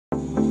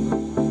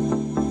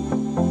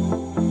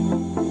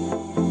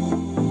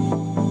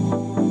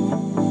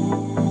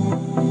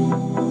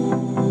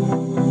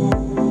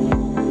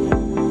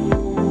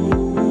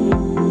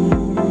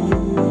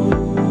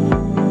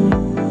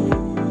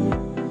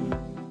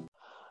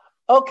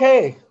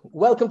Okay,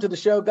 welcome to the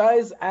show,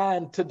 guys.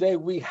 And today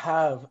we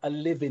have a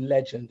living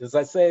legend. As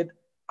I said,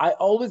 I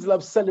always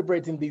love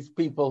celebrating these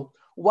people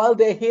while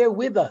they're here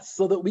with us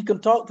so that we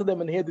can talk to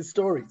them and hear the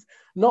stories,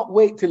 not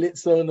wait till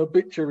it's an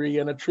obituary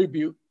and a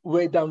tribute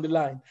way down the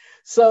line.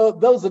 So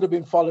those that have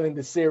been following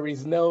the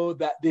series know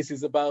that this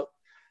is about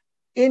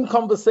in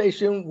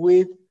conversation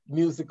with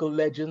musical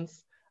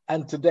legends.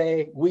 And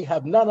today we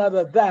have none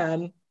other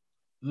than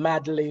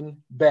Madeline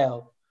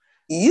Bell.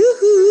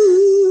 Yoo-hoo!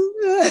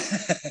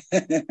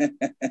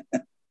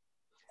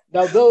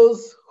 Now,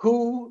 those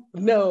who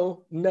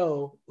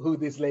know who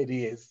this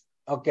lady is,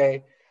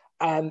 okay?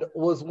 And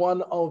was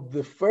one of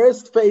the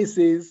first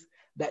faces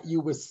that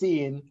you were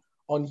seeing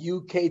on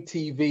UK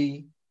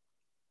TV.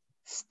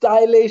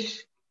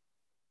 Stylish,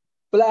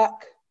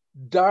 black,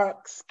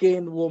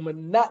 dark-skinned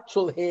woman,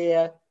 natural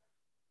hair,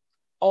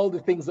 all the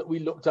things that we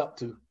looked up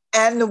to.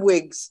 And the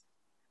wigs.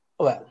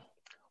 Well,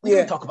 we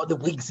didn't talk about the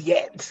wigs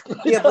yet.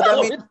 Yeah, but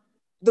I mean,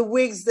 the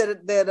wigs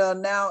that are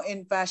now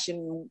in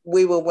fashion,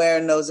 we were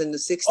wearing those in the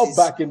 60s. Oh,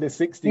 back in the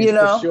 60s, you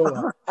know? For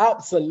sure.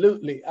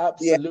 Absolutely.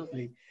 Yeah.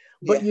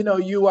 But, you know,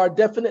 you are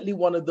definitely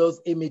one of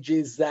those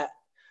images that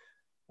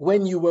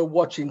when you were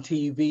watching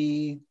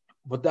TV,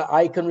 but that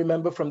I can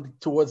remember from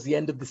towards the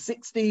end of the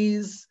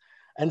 60s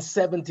and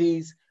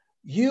 70s,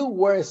 you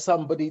were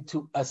somebody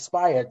to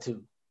aspire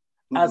to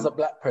as a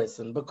Black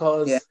person,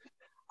 because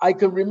I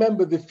can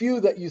remember the few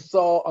that you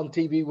saw on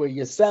TV were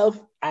yourself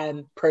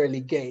and Pearly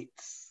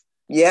Gates.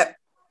 Yep.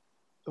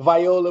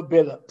 Viola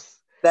Billups.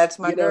 That's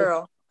my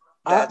girl.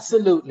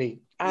 Absolutely.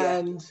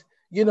 And,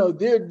 you know,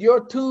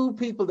 you're two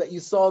people that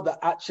you saw that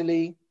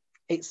actually,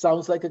 it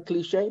sounds like a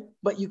cliche,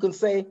 but you can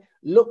say,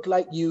 look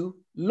like you,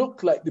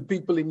 look like the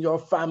people in your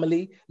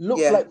family, look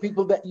like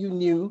people that you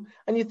knew.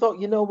 And you thought,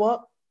 you know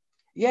what?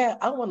 Yeah,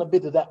 I want a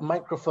bit of that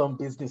microphone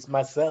business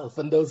myself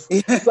and those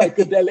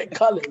psychedelic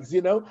colors,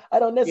 you know? I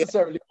don't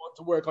necessarily want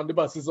to work on the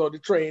buses or the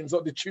trains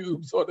or the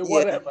tubes or the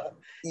whatever,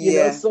 you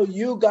know? So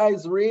you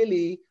guys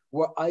really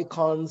were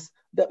icons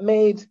that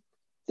made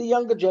the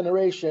younger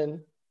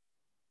generation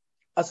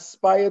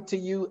aspire to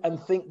you and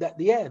think that,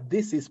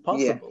 this is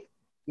possible.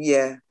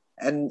 Yeah.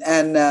 And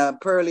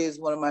Pearly is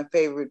one of my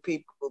favorite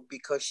people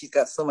because she's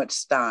got so much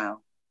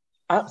style.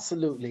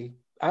 Absolutely.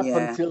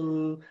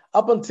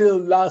 Up until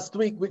last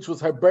week, which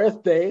was her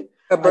birthday.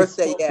 Last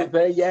week,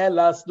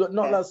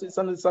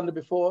 Sunday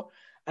before.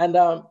 And,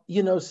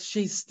 you know,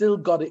 she's still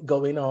got it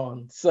going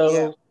on.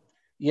 So,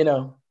 you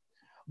know,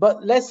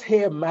 but let's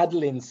hear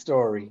Madeline's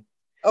story.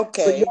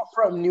 Okay. So you're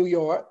from New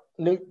York,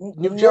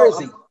 New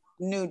Jersey.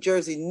 New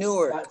Jersey,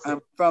 Newark.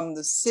 I'm from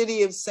the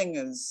City of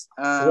Singers.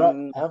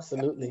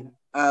 Absolutely.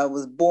 I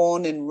was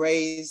born and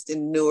raised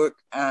in Newark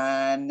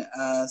and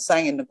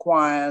sang in the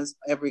choirs,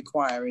 every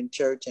choir in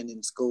church and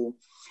in school.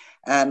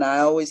 And I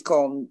always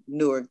call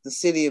Newark the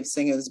City of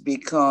Singers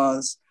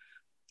because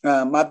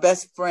my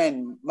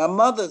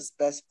mother's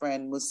best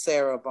friend was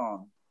Sarah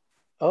Vaughan.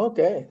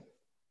 Okay.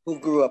 Who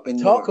grew up in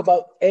Talk Newark.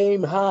 About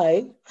aim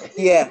high.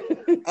 Yeah.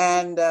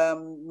 And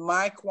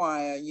my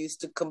choir used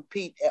to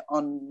compete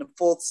on the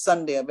fourth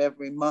Sunday of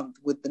every month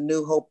with the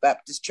New Hope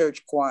Baptist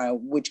Church Choir,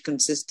 which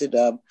consisted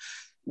of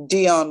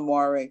Dionne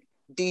Warwick,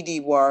 Dee Dee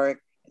Warwick,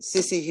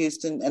 Cissy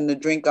Houston, and the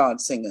Drink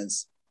Art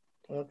Singers.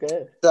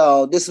 Okay.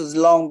 So this was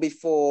long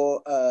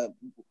before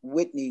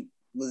Whitney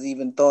was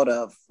even thought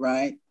of,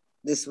 right?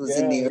 This was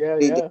in the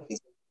early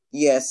days.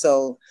 Yeah,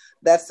 so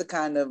that's the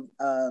kind of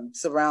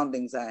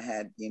surroundings I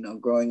had, you know,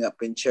 growing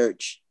up in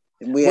church.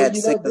 And we had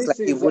singers like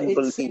you wouldn't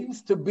believe. It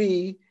seems to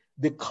be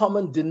the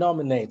common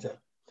denominator.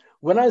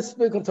 When I've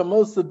spoken to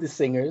most of the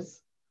singers,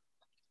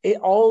 it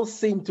all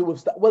seemed to have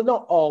started, well,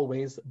 not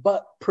always,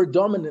 but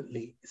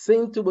predominantly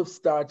seemed to have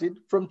started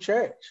from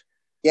church.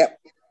 Yep.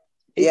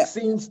 It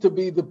seems to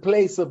be the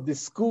place of the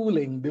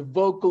schooling, the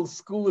vocal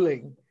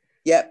schooling.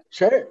 Yep.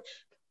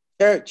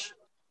 Church.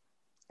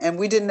 And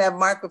we didn't have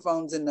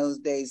microphones in those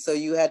days, so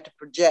you had to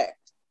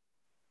project.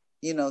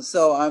 You know,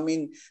 so I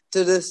mean,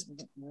 to this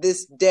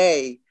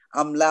day,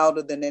 I'm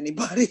louder than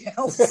anybody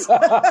else.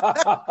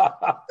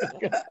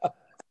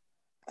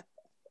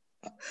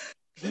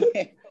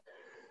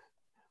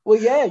 Well,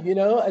 yeah, you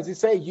know, as you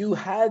say, you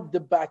had the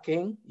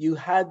backing, you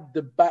had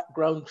the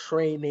background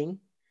training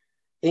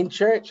in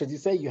church. As you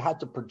say, you had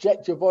to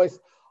project your voice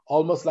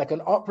almost like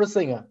an opera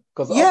singer,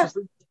 because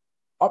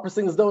opera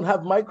singers don't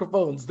have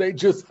microphones. They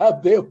just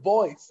have their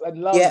voice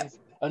and lungs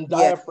and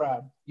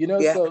diaphragm, you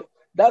know, so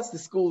that's the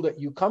school that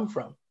you come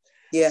from.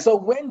 Yeah. So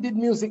when did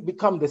music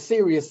become the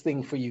serious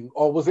thing for you?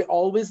 Or was it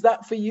always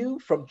that for you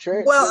from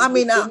church? Well, I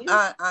mean,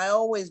 I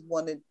always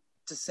wanted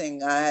to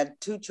sing. I had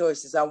two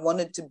choices. I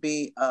wanted to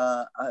be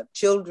a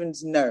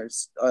children's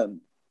nurse,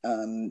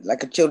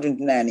 like a children's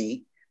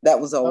nanny. That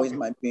was always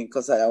my dream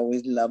because I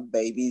always loved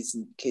babies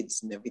and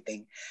kids and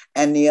everything.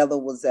 And the other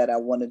was that I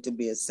wanted to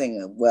be a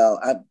singer.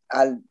 Well,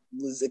 I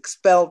was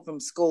expelled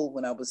from school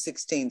when I was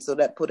 16, so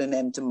that put an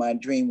end to my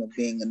dream of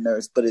being a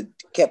nurse, but it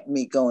kept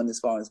me going as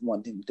far as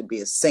wanting to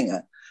be a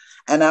singer.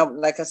 And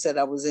like I said,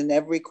 I was in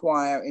every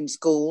choir in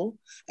school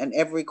and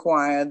every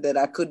choir that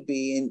I could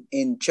be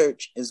in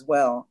church as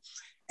well.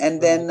 And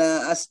then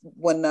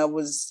when I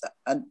was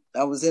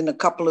in a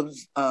couple of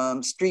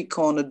street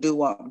corner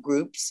doo-wop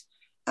groups,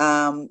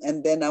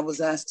 and then I was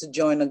asked to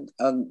join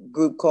a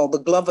group called the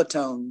Glover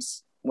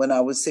Tones when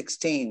I was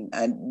 16.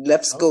 I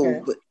left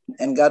school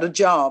and got a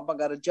job. I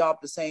got a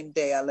job the same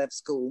day I left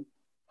school,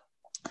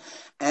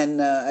 and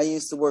I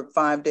used to work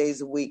 5 days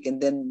a week, and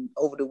then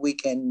over the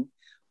weekend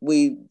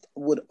we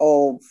would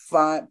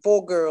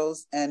four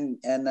girls and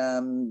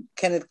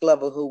Kenneth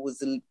Glover, who was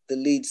the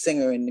lead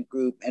singer in the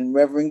group, and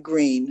Reverend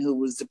Green, who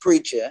was the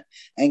preacher,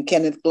 and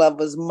Kenneth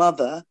Glover's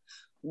mother.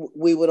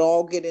 We would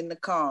all get in the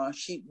car.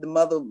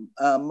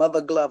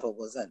 Mother Glover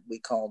was that we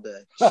called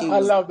her.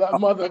 I love that,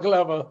 Mother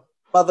Glover.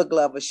 Mother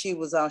Glover. She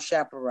was our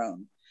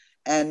chaperone,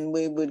 and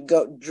we would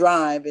go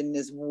drive in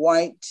this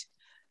white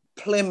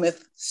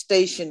Plymouth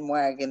station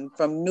wagon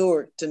from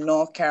Newark to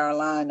North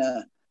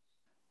Carolina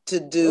to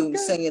do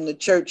sing in the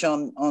church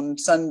on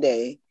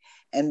Sunday,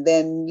 and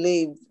then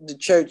leave the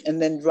church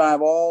and then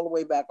drive all the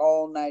way back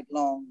all night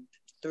long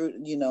through,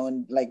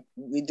 and like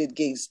we did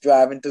gigs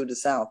driving through the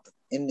South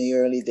in the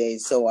early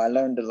days. So I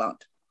learned a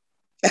lot.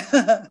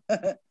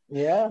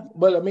 Yeah.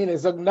 Well, I mean,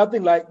 it's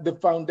nothing like the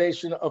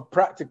foundation of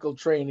practical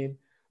training,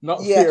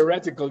 not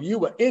theoretical. You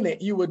were in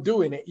it, you were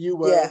doing it, you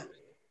were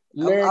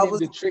learning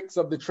the tricks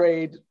of the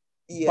trade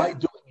by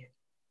doing it.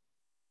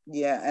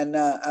 Yeah, and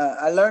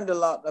I learned a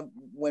lot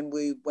when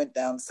we went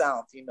down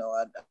south.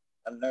 I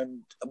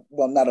learned,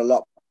 well, not a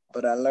lot,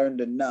 but I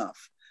learned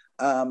enough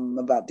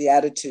about the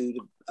attitude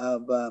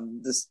of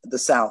the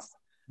South.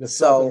 I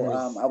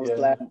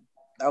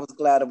was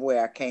glad of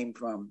where I came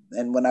from.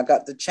 And when I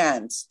got the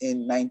chance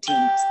in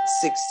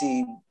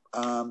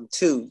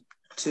 1962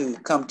 to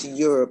come to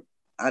Europe,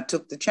 I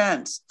took the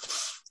chance.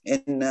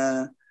 And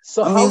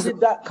so how did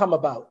that come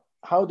about?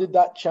 How did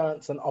that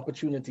chance and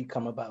opportunity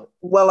come about?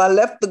 Well, I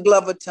left the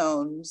Glover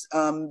Tones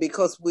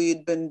because we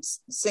had been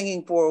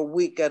singing for a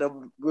week at a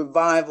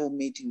revival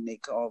meeting, they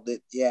called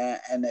it. Yeah.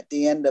 And at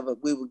the end of it,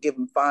 we were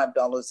given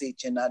 $5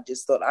 each. And I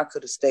just thought I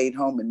could have stayed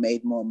home and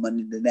made more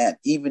money than that,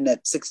 even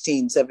at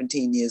 16,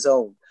 17 years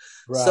old.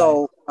 Right.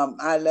 So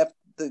I left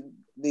the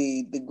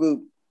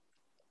group,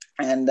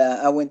 and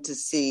I went to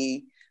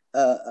see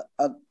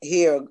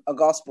hear a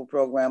gospel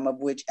program of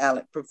which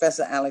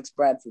Professor Alex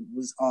Bradford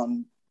was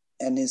on,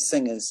 and his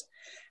singers.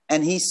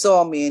 And he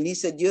saw me and he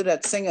said, "You're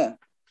that singer."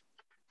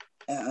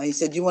 He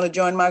said, "You want to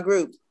join my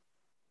group?"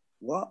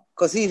 What?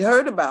 Because he'd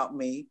heard about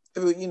me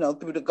through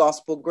the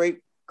gospel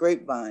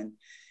grapevine.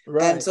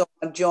 Right. And so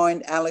I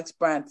joined Alex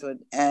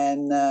Bradford,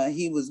 and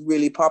he was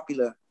really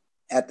popular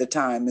at the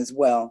time as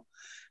well.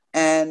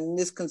 And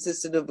this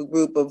consisted of a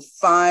group of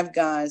 5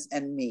 guys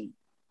and me.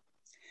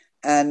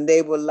 And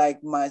they were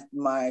like my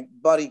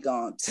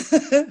bodyguards.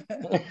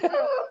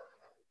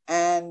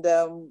 And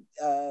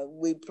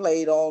we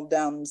played all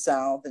down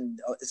south and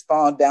as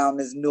far down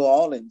as New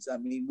Orleans. I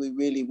mean, we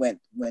really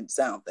went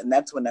south. And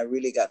that's when I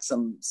really got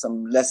some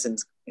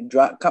lessons.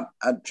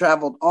 I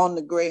traveled on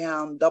the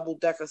Greyhound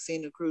double-decker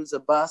Senior Cruiser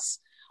bus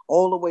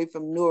all the way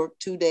from Newark,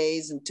 2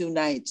 days and 2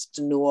 nights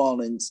to New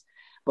Orleans.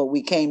 But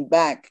we came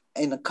back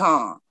in a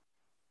car.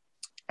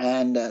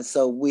 And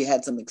so we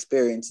had some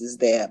experiences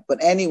there.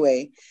 But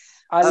anyway...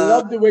 I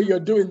love the way you're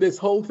doing this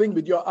whole thing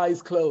with your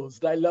eyes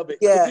closed. I love it.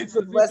 Yeah, that's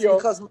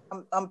because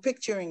I'm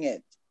picturing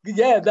it.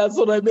 Yeah, that's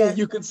what I mean. Yeah.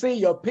 You can see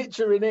you're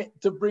picturing it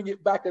to bring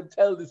it back and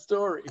tell the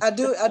story. I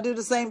do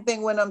the same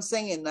thing when I'm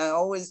singing. I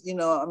always,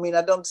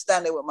 I don't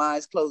stand there with my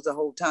eyes closed the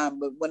whole time.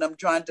 But when I'm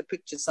trying to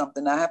picture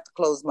something, I have to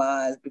close my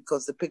eyes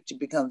because the picture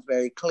becomes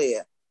very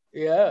clear.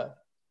 Yeah.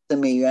 To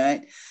me,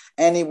 right?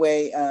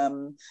 Anyway,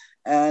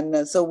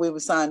 and so we were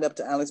signed up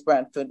to Alex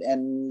Bradford,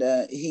 and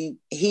he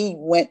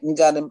went and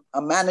got a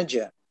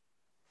manager.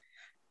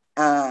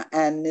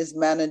 And this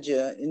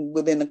manager,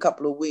 within a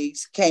couple of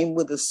weeks, came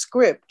with a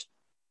script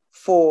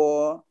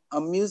for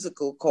a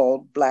musical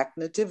called Black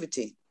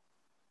Nativity.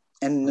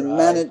 And the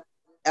manager,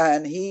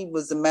 and he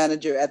was the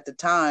manager at the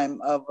time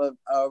of a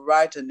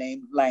writer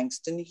named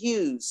Langston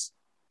Hughes.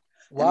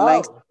 Wow. And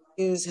Langston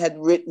Hughes had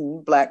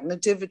written Black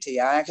Nativity.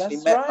 I actually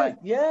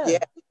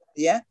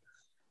Yeah.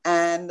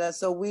 And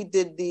so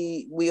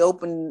we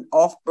opened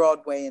off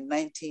Broadway in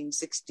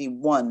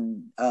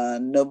 1961,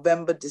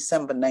 November,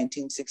 December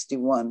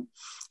 1961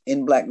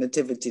 in Black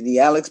Nativity. The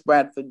Alex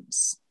Bradford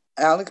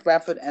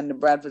and the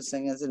Bradford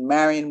Singers and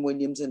Marion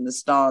Williams and the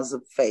Stars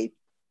of Faith.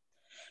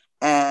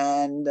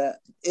 And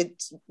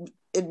it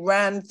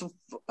ran for,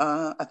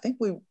 I think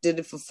we did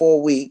it for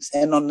 4 weeks.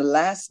 And on the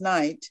last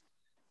night,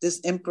 this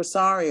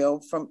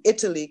impresario from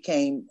Italy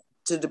came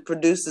to the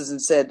producers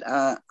and said,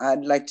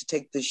 I'd like to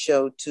take this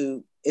show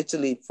to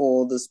Italy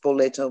for the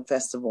Spoleto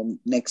Festival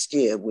next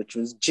year, which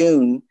was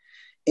June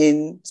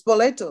in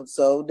Spoleto.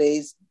 So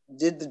they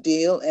did the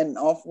deal, and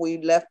off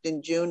we left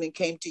in June and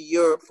came to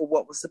Europe for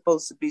what was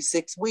supposed to be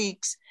 6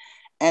 weeks.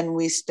 And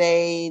we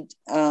stayed,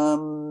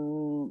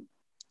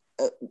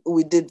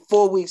 we did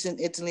 4 weeks in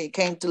Italy,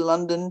 came to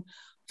London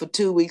for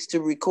 2 weeks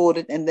to record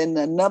it. And then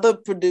another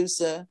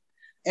producer,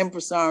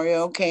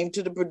 impresario, came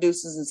to the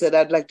producers and said,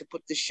 I'd like to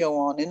put the show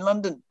on in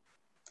London.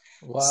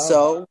 Wow.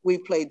 So we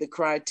played the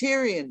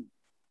Criterion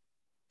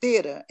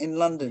theater in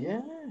London.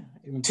 Yeah,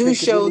 in Two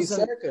Piccadilly shows.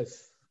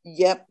 Circus.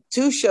 Yep,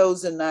 2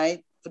 shows a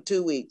night for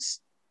 2 weeks.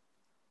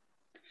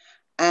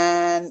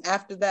 And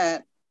after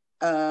that,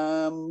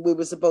 we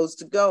were supposed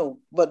to go,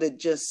 but it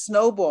just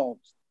snowballed,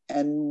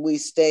 and we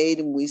stayed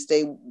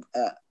until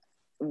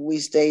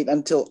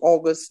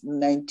August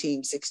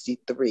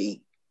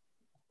 1963.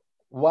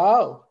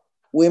 Wow.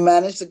 We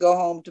managed to go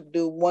home to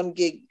do 1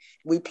 gig.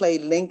 We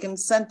played Lincoln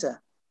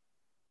Center.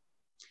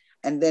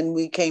 And then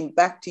we came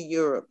back to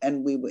Europe,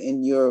 and we were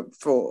in Europe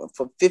for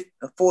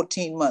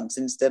 14 months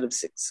instead of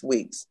 6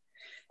 weeks.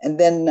 And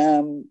then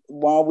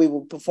while we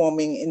were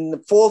performing in the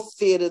 4th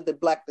theater that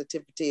Black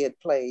Nativity had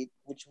played,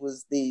 which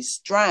was the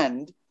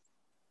Strand,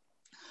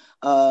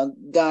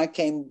 guy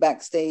came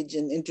backstage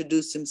and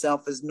introduced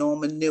himself as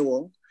Norman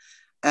Newell.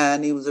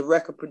 And he was a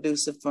record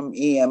producer from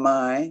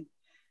EMI.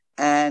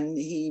 And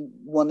he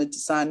wanted to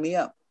sign me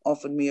up,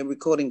 offered me a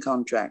recording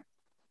contract.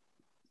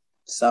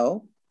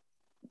 So.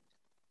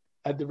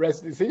 And the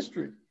rest is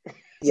history.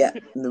 Yeah,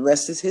 the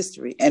rest is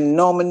history. And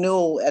Norman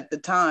Newell at the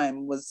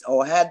time was,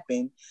 or had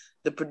been,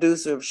 the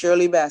producer of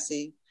Shirley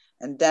Bassey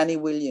and Danny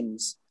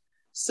Williams.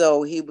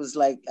 So he was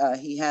like,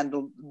 he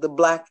handled the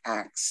black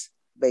acts,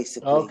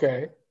 basically.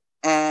 Okay.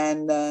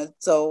 And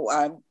so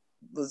I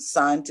was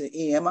signed to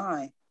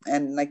EMI.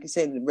 And like you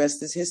said, the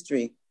rest is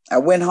history. I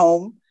went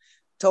home,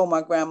 told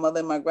my grandmother,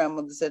 and my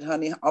grandmother said,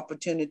 honey,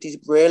 opportunity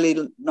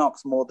rarely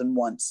knocks more than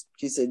once.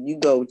 She said, you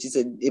go. She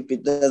said, if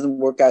it doesn't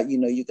work out,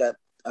 you got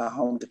a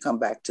home to come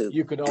back to.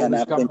 You could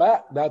always come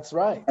back. That's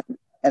right.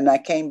 And I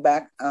came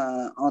back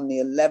on the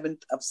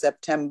 11th of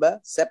September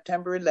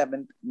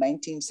 11th,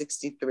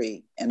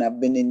 1963. And I've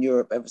been in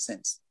Europe ever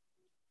since.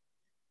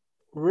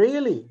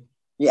 Really?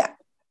 Yeah.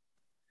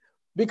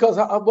 Because,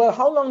 well,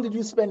 how long did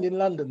you spend in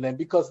London then?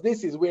 Because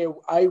this is where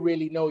I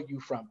really know you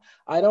from.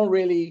 I don't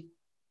really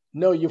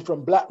know you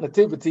from Black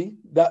Nativity.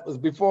 That was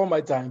before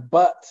my time.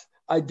 But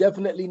I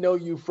definitely know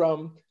you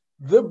from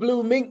the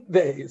Blue Mink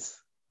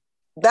days.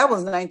 That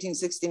was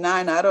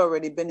 1969. I'd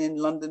already been in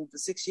London for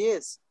 6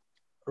 years.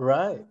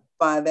 Right.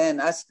 By then,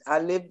 I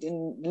lived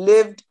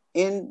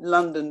in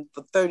London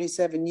for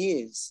 37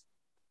 years.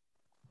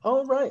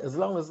 Oh, right. As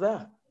long as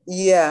that.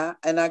 Yeah,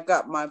 and I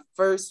got my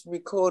first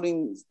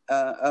recordings.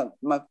 I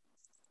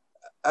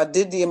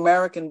did the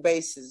American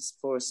bases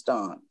for a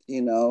start.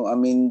 I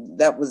mean,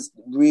 that was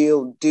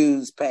real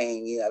dues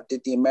paying. I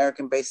did the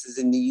American bases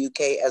in the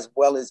UK as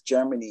well as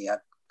Germany. I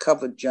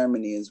covered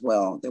Germany as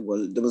well. There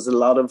was a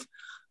lot of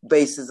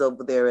bases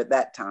over there at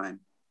that time.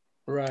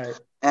 Right.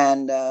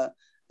 And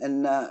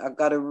I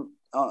got a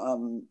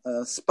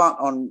spot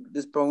on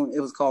this program.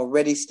 It was called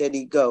Ready,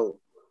 Steady, Go.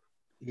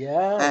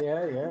 Yeah,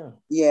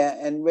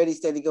 and Ready,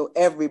 Steady, Go.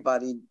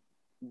 Everybody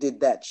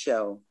did that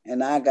show,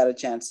 and I got a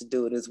chance to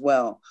do it as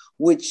well,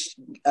 which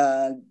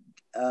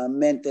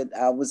meant that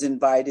I was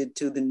invited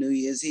to the New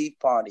Year's Eve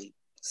party.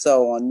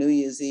 So on New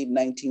Year's Eve,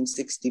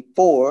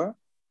 1964,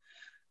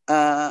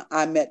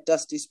 I met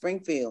Dusty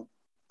Springfield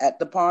at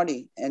the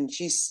party, and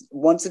she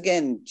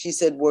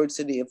said words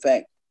to the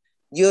effect,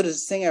 "You're the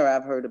singer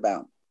I've heard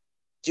about.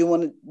 Do you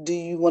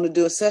want to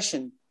do a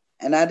session?"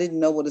 And I didn't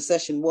know what a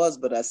session was,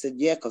 but I said,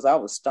 yeah, because I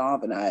was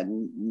starving. I had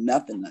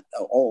nothing.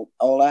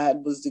 All I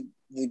had was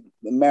the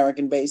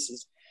American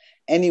bases.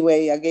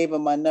 Anyway, I gave her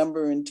my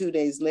number, and 2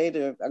 days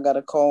later, I got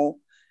a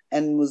call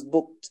and was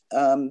booked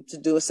to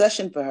do a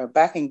session for her,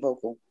 backing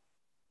vocal.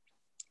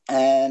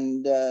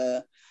 And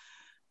I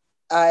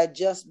had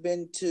just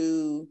been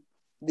to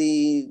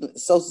the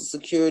Social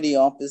Security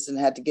office and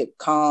had to get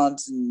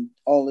cards and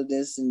all of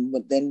this, and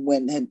then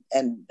went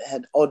and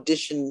had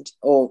auditioned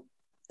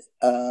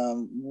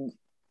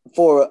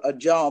for a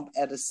job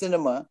at a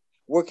cinema,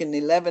 working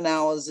 11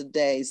 hours a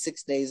day,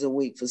 6 days a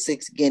week for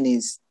 6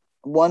 guineas,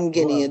 1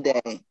 guinea a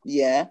day.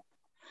 Yeah.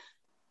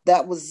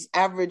 That was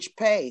average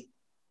pay.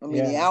 I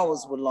mean, the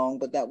hours were long,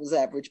 but that was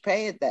average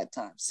pay at that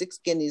time, 6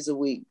 guineas a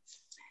week.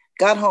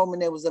 Got home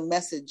and there was a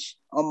message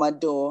on my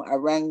door. I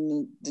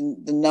rang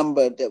the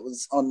number that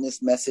was on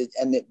this message,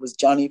 and it was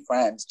Johnny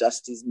Franz,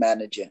 Dusty's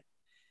manager.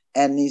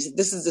 And he said,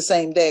 this is the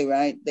same day,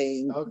 right?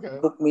 They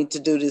booked me to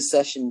do this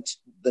session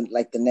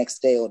the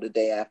next day or the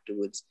day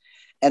afterwards.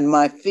 And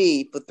my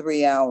fee for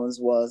 3 hours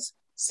was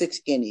 6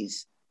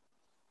 guineas.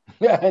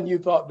 Yeah, and you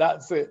thought,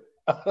 that's it.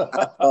 I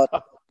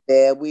thought,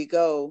 there we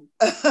go.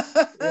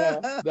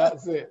 Yeah,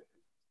 that's it.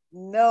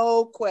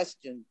 No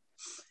question.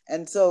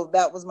 And so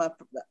that was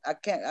I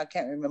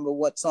can't remember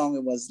what song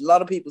it was. A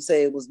lot of people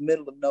say it was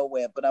Middle of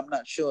Nowhere, but I'm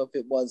not sure if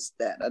it was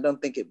that. I don't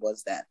think it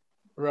was that.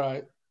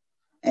 Right.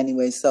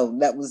 Anyway, so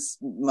that was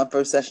my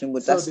first session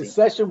with Dusty. So the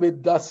session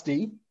with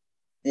Dusty.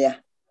 Yeah.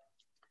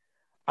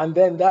 And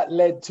then that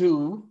led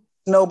to?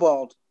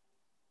 Snowballed.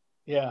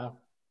 Yeah.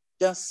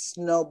 Just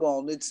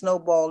snowballed. It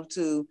snowballed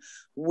to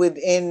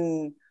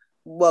within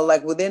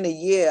a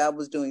year, I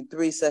was doing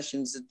 3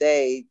 sessions a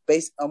day,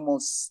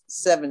 almost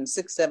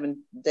 6,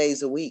 7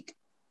 days a week.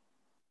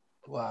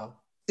 Wow.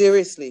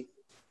 Seriously.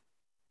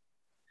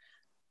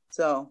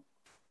 So,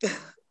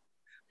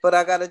 but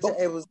I got to tell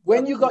you, it was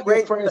when you got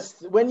your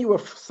first, when you were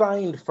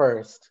signed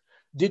first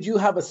Did you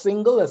have a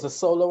single as a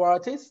solo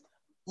artist?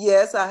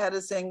 Yes, I had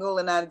a single,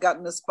 and I'd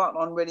gotten a spot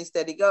on Ready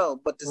Steady Go,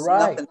 but there's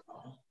Right.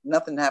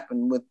 nothing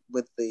happened with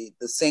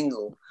the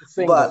single. The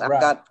single, But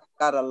right. I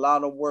got a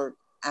lot of work.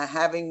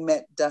 Having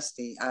met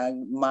Dusty,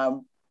 my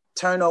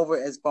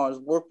turnover as far as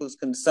work was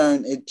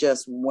concerned, it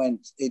just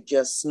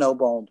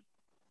snowballed.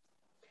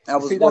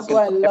 See, that's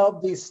why I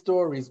love these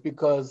stories,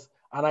 because,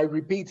 and I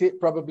repeat it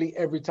probably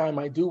every time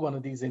I do one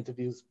of these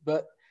interviews,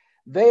 but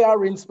they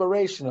are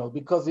inspirational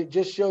because it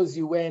just shows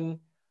you when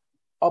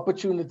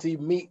opportunity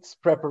meets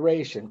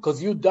preparation,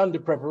 because you've done the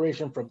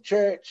preparation from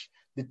church,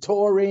 the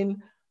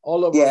touring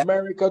all over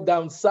America,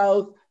 down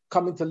south,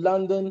 coming to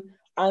London.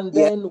 And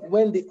then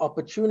when the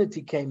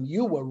opportunity came,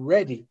 you were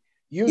ready.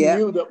 You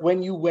knew that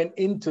when you went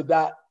into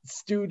that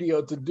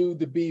studio to do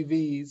the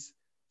BVs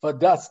for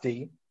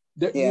Dusty,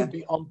 that you'd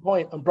be on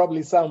point and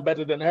probably sound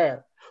better than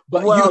her.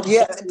 But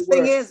the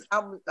thing is,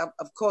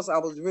 of course, I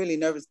was really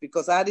nervous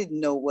because I didn't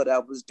know what I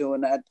was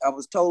doing. I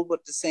was told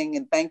what to sing,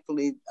 and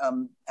thankfully,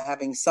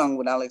 having sung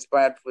with Alex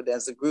Bradford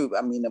as a group,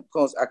 I mean, of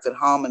course, I could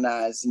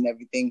harmonize and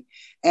everything,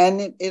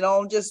 and it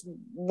all just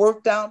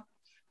worked out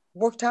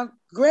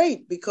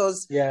great,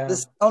 because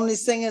the only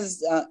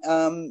singers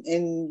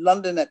in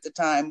London at the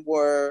time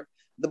were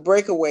the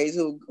Breakaways,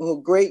 who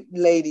were great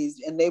ladies,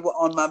 and they were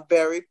on my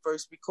very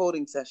first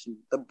recording session,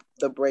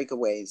 the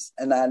Breakaways,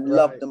 and I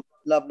loved them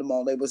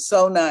all. They were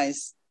so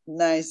nice,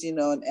 you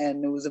know,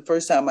 and it was the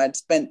first time I'd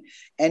spent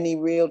any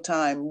real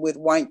time with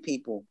white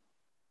people.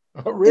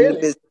 Oh,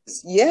 really?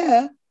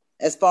 Yeah,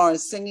 as far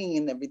as singing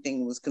and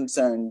everything was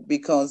concerned,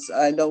 because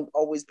I'd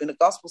always been a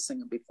gospel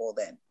singer before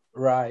then.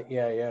 Right.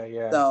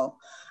 Yeah. So,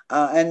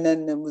 and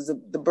then it was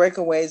the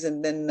Breakaways,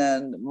 and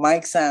then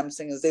Mike Sam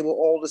singers. They were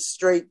all the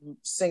straight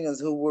singers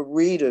who were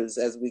readers,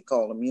 as we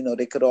call them. You know,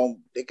 they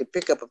could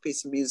pick up a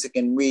piece of music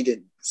and read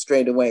it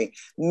straight away.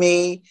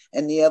 Me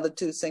and the other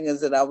two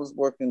singers that I was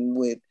working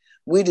with,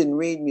 we didn't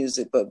read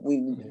music, but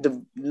we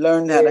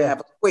learned how to have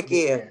a quick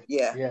ear.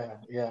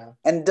 Yeah.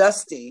 And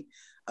Dusty,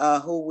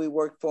 who we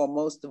worked for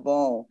most of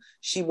all,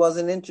 she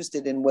wasn't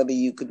interested in whether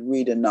you could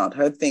read or not.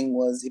 Her thing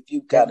was, if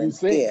you got an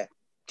ear,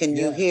 can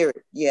you hear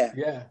it?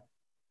 Yeah.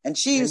 And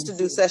she used to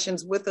do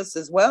sessions with us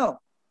as well.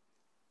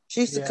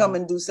 She used to come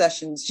and do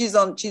sessions. She's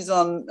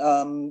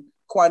on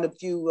quite a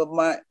few of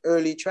my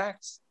early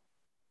tracks.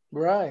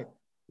 Right.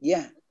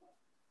 Yeah.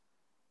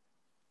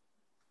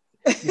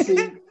 You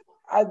see,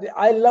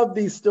 I love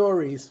these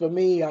stories. For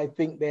me, I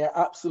think they're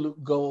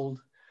absolute gold,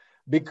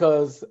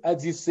 because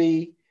as you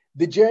see,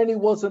 the journey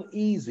wasn't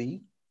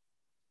easy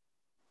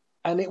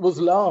and it was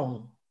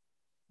long.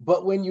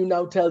 But when you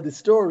now tell the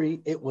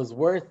story, it was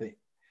worth it.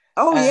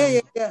 Oh,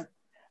 yeah.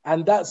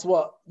 And that's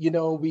what, you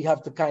know, we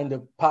have to kind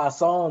of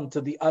pass on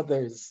to the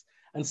others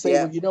and say,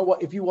 well, you know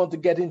what, if you want to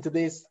get into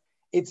this,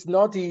 it's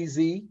not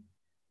easy.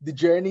 The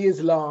journey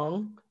is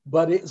long,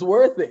 but it's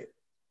worth it.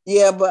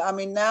 Yeah, but I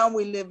mean, now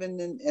we live in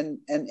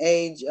an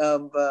age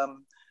of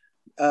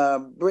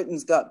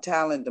Britain's got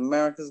talent,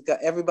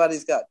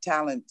 everybody's got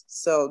talent.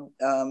 So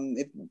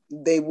if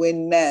they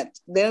win that,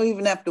 they don't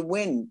even have to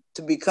win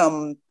to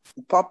become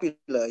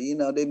popular. You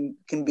know, they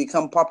can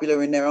become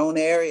popular in their own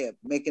area,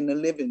 making a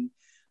living.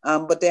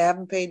 But they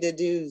haven't paid their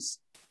dues.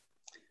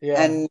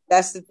 Yeah. And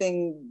that's the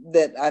thing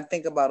that I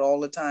think about all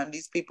the time.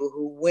 These people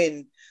who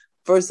win,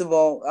 first of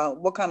all,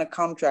 what kind of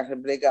contract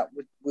have they got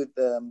with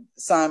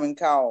Simon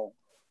Cowell?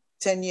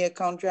 10-year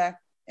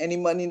contract? Any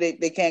money?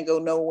 They can't go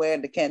nowhere.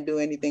 They can't do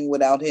anything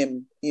without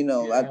him. You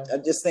know, I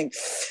just think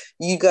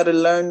you got to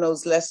learn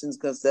those lessons,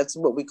 because that's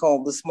what we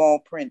call the small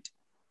print.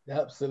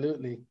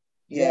 Absolutely.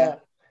 Yeah.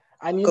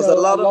 And you know, a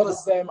lot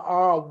of them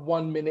are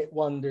 1-minute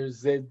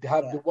wonders. They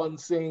have the one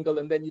single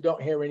and then you don't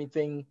hear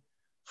anything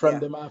from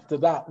them after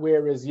that.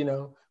 Whereas, you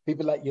know,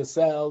 people like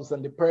yourselves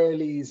and the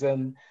Pearlies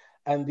and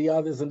the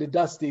others and the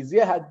Dusties, they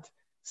had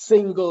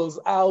singles,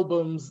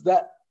 albums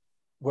that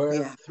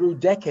were through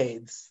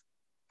decades.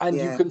 And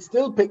you can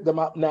still pick them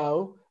up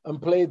now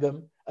and play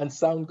them and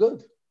sound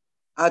good.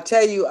 I'll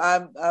tell you,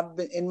 I've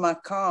been in my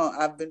car.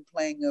 I've been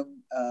playing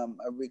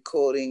a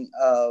recording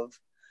of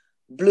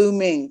Blue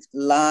Mink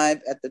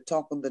live at the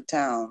Talk of the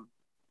Town.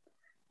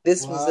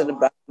 This was in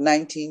about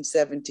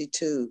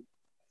 1972,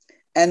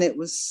 and it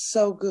was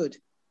so good.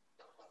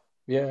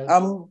 Yeah,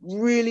 I'm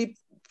really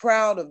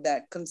proud of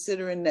that,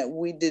 considering that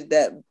we did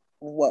that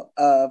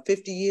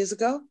 50 years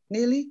ago,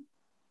 nearly.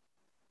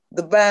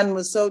 The band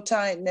was so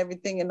tight and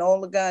everything, and all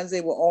the guys,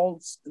 we were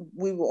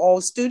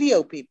all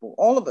studio people,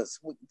 all of us.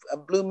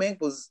 Blue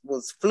Mink was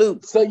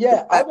flute. So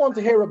I want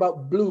to hear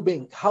about Blue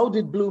Mink. How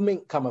did Blue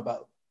Mink come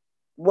about?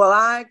 Well,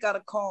 I got a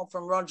call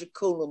from Roger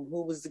Coulomb,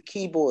 who was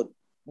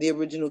the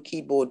original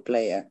keyboard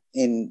player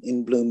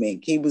in Blue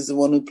Mink. He was the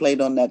one who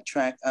played on that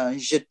track,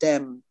 Je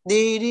t'aime.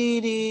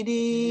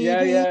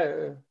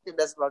 Yeah.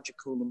 That's Roger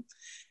Coulomb.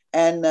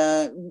 And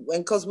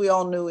because we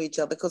all knew each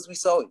other, because we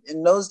saw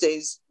in those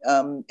days,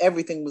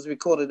 everything was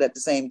recorded at the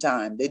same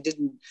time. They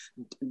didn't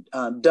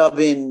dub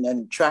in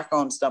and track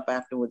on stuff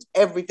afterwards.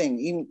 Everything,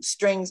 even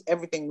strings,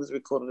 everything was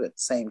recorded at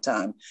the same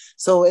time.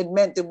 So it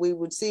meant that we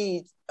would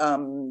see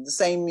the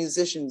same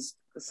musicians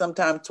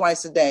sometimes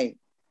twice a day.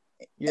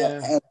 Yeah.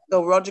 And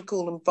so Roger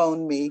Coulin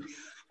phoned me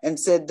and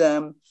said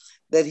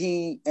that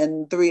he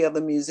and 3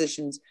 other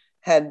musicians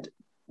had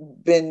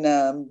been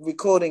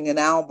recording an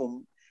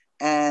album,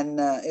 and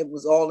it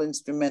was all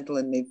instrumental,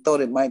 and they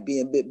thought it might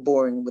be a bit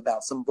boring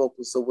without some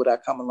vocals. So would I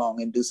come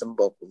along and do some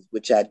vocals,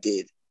 which I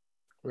did.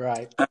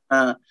 Right.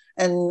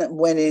 And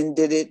went in,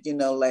 did it,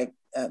 like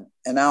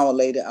an hour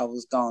later, I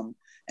was gone.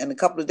 And a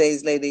couple of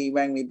days later, he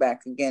rang me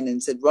back again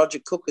and said, Roger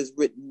Cook has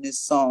written this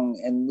song,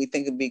 and we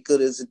think it'd be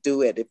good as a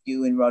duet if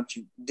you and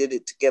Roger did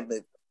it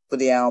together for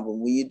the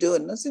album. Will you do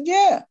it? And I said,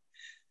 yeah.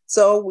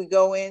 So we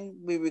go in,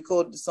 we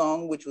record the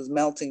song, which was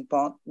Melting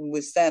Pot. And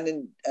we're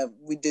standing,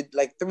 we did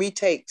like 3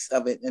 takes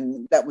of it,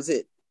 and that was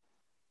it.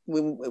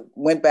 We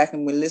went back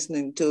and we're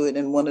listening to it,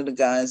 and one of the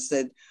guys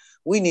said,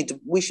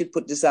 we should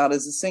put this out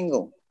as a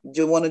single.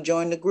 Do you want to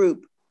join the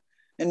group?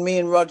 And me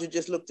and Roger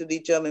just looked at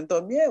each other and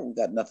thought, yeah, we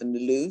got nothing to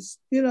lose,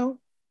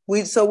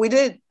 So we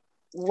did.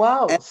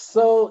 Wow.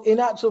 So in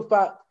actual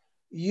fact,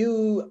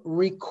 you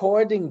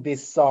recording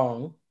this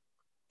song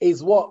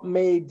is what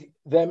made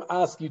them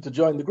ask you to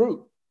join the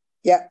group.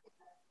 Yeah.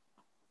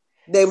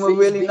 They were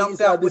really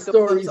knocked out with the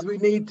stories we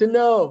need to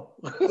know.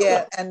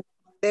 Yeah, and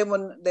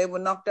they were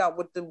knocked out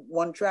with the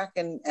one track,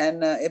 and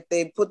if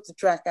they put the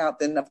track out,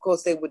 then of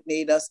course they would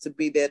need us to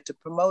be there to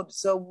promote it.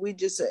 So we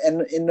just,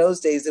 and in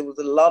those days there was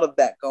a lot of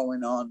that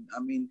going on.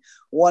 I mean,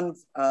 one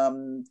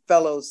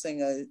fellow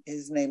singer,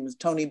 his name is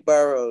Tony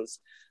Burrows,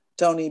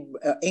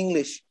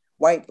 English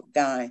white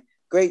guy,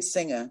 great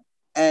singer,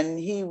 and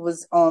he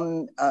was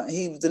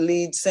the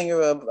lead singer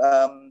of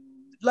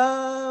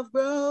Love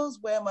Grows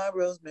Where My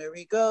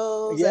Rosemary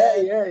Goes.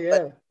 Yeah.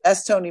 But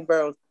that's Tony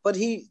Burrows. But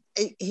he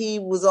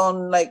was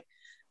on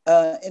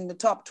in the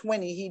top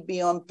 20, he'd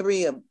be on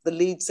 3 of the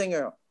lead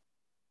singer,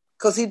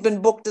 because he'd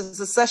been booked as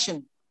a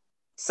session.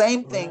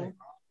 Same thing, right.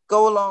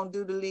 Go along,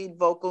 do the lead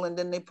vocal, and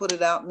then they put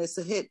it out and it's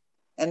a hit.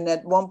 And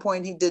at one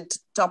point he did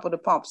Top of the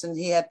Pops, and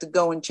he had to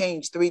go and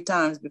change 3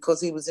 times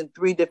because he was in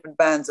 3 different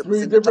bands.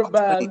 3 different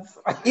bands.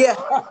 20. Yeah.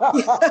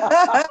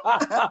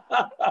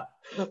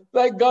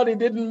 Thank God he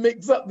didn't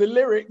mix up the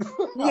lyrics.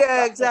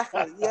 Yeah,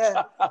 exactly.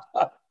 Yeah.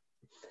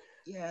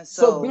 Yeah.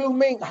 So Blue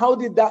Mink, how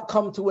did that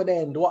come to an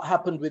end? What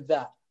happened with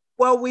that?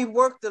 Well, we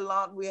worked a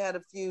lot. We had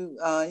a few,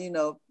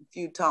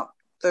 few top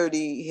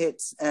 30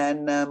 hits,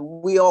 and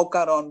we all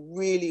got on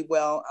really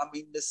well. I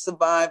mean, the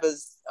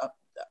survivors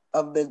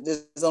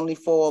there's only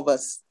 4 of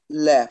us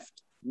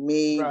left.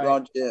 Me, right.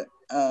 Roger,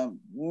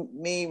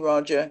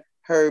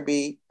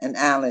 Herbie, and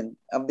Alan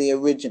of the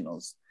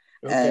originals.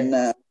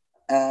 Okay.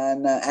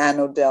 And Ann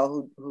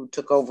O'Dell, who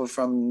took over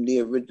from the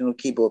original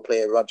keyboard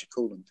player, Roger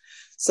Coulin.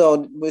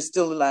 So we're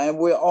still alive.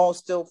 We're all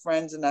still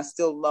friends, and I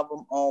still love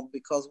them all,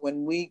 because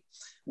when we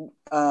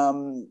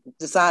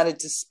decided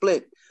to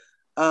split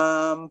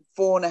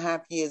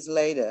 4.5 years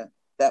later,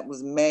 that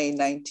was May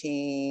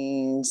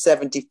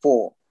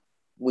 1974,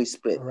 we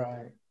split.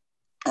 Right.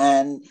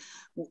 And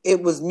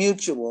it was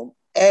mutual.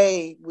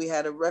 We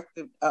had a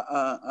record,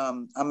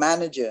 a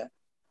manager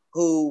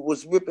who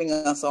was ripping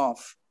us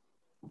off.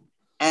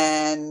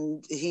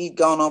 And he'd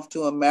gone off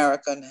to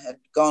America and had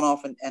gone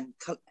off and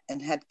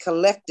had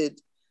collected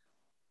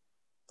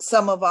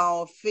some of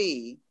our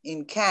fee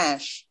in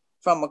cash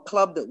from a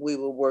club that we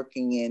were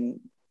working in,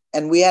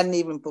 and we hadn't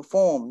even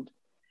performed.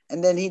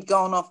 And then he'd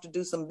gone off to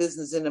do some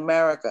business in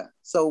America.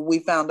 So we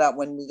found out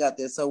when we got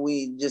there. So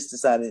we just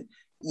decided,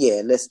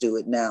 yeah, let's do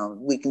it now.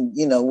 We can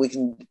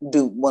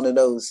do one of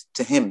those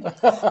to him.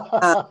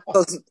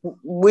 Because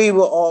we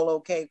were all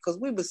okay, because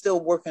we were still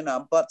working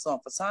our butts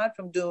off. Aside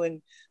from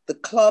doing the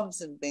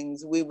clubs and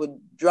things, we were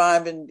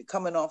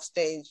coming off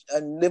stage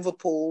in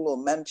Liverpool or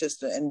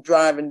Manchester and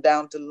driving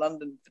down to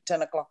London for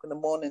 10 o'clock in the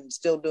morning and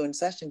still doing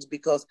sessions,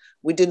 because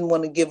we didn't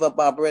want to give up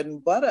our bread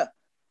and butter.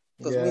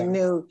 Because we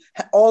knew,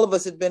 all of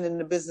us had been in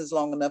the business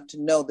long enough to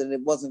know that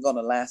it wasn't going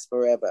to last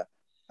forever.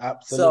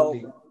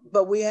 Absolutely. So,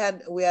 but we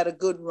had a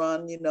good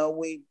run.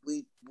 We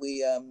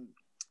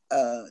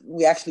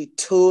actually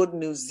toured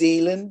New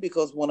Zealand,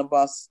 because one of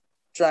our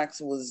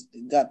tracks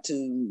got to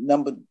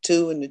number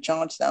 2 in the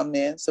charts down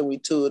there. So we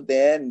toured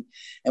there,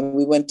 and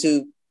we went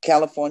to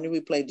California.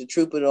 We played the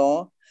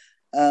Troubadour,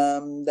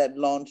 that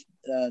launched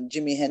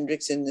Jimi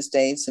Hendrix in the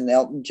States, and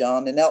Elton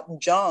John. And Elton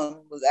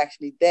John was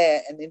actually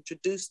there and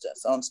introduced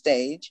us on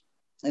stage.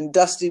 And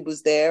Dusty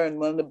was there, and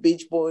one of the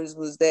Beach Boys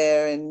was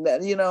there, and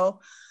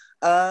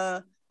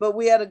but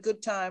we had a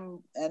good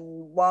time, and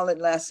while it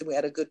lasted, we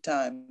had a good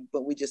time.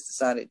 But we just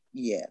decided,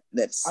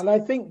 let's. And I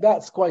think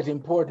that's quite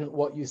important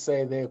what you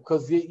say there,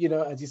 because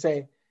as you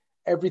say,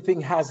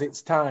 everything has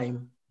its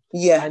time.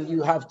 Yeah. And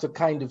you have to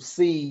kind of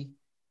see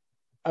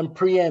and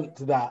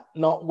preempt that,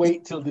 not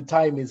wait till the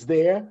time is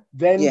there,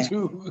 then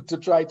to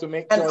try to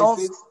make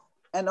choices.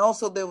 And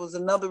also there was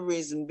another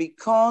reason,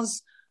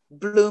 because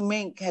Blue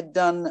Mink had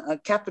done a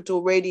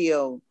Capital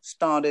Radio,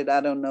 started,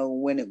 I don't know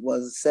when it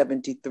was,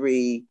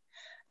 73.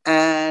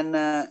 And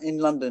in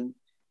London,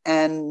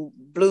 and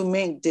Blue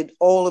Mink did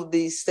all of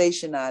these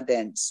station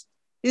idents,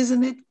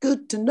 Isn't it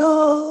good to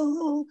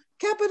know?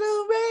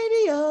 Capital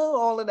Radio,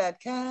 all of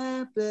that.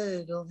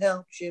 Capital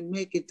helps you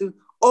make it through.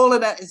 All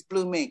of that is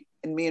Blue Mink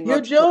and me and You're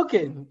Roger Cook.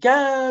 joking.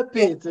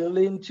 Capital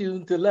in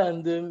tune to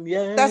London.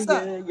 Yeah, That's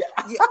yeah.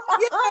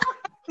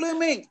 Blue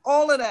Mink,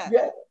 all of that.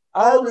 Yeah,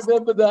 I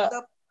remember that.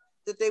 Stuff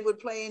that they would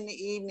play in the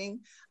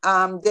evening.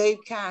 Dave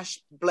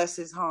Cash, bless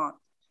his heart.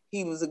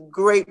 He was a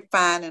great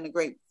fan and a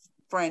great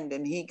friend,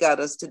 and he got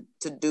us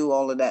to do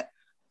all of that.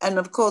 And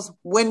of course,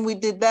 when we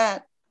did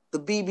that, the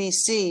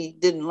BBC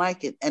didn't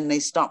like it, and they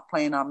stopped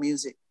playing our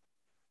music.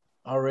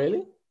 Oh,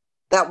 really?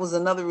 That was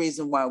another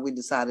reason why we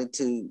decided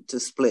to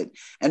split.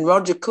 And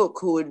Roger Cook,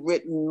 who had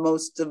written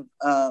most of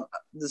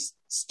the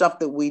stuff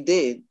that we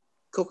did,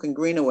 Cook and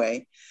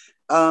Greenaway,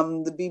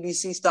 the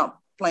BBC stopped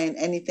playing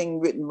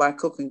anything written by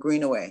Cook and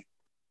Greenaway,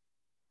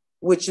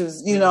 which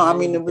was, it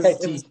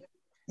was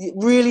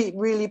really,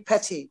 really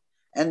petty.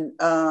 And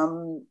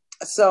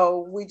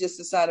so we just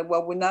decided,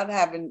 well, we're not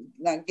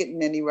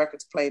getting any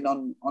records played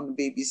on the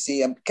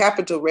BBC.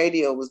 Capital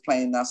Radio was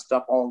playing our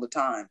stuff all the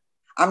time.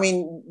 I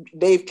mean,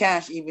 Dave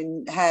Cash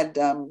even had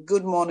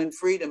Good Morning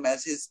Freedom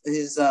as his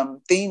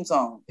theme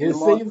song. His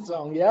theme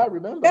song, yeah, I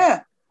remember.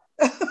 Yeah.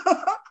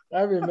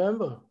 I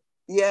remember.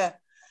 Yeah.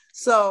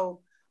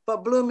 So,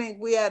 but Blue Mink,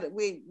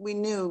 we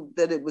knew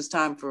that it was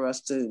time for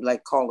us to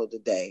call it a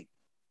day.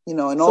 And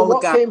so all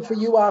what came for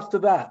you after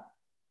that?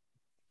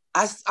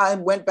 I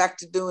went back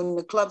to doing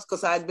the clubs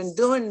because I'd been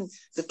doing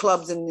the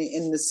clubs in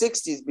the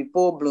 60s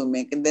before Blue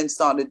Mink, and then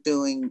started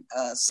doing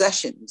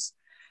sessions.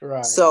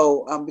 Right.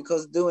 So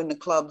because doing the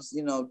clubs,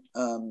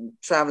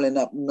 traveling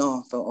up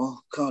north,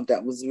 oh God,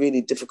 that was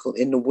really difficult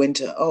in the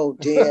winter. Oh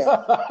dear.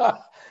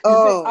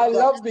 I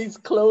love these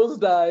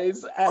closed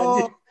eyes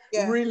and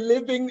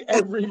reliving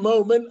every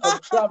moment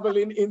of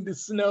traveling in the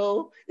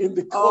snow, in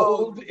the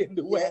cold, in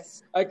the wet.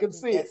 Yes. I can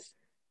see it.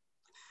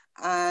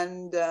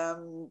 And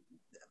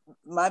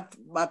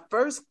my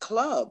first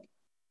club,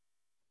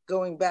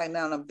 going back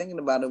now and I'm thinking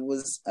about it,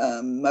 was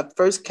my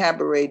first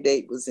cabaret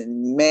date was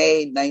in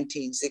May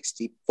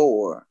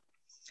 1964.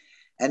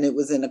 And it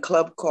was in a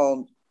club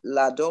called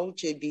La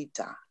Dolce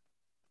Vita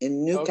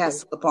in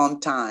Newcastle upon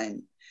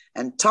Tyne.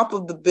 And top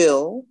of the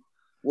bill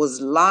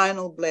was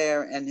Lionel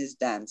Blair and his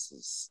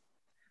dancers.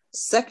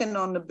 Second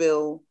on the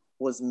bill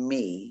was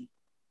me.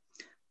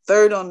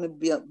 Third on the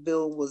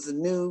bill was a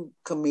new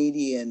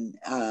comedian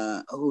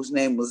whose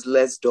name was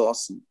Les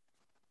Dawson.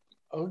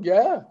 Oh,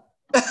 yeah.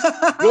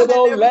 Good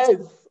old Les.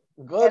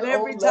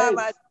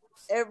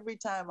 Every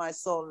time I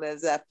saw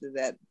Les after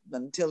that,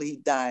 until he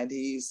died,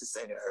 he used to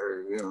say,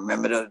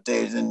 remember those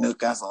days in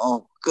Newcastle?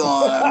 Oh,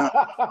 God.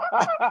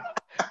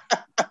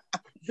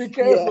 Be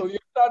careful. You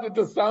started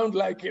to sound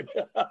like it.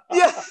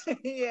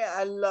 Yeah,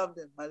 I loved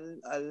him.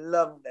 I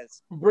loved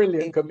Les.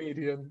 Brilliant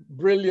comedian.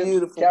 Brilliant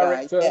beautiful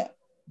character. Guy. Yeah.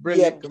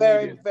 Brilliant comedian.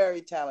 Very,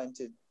 very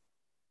talented.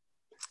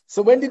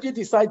 So when did you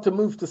decide to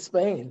move to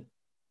Spain?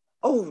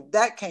 Oh,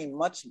 that came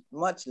much,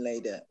 much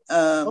later.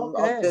 I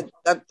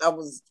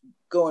was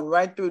going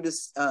right through the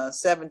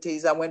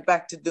 70s. I went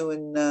back to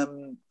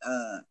doing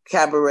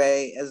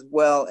cabaret as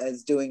well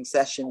as doing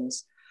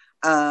sessions.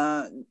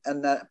 And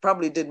I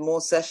probably did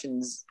more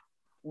sessions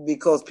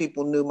because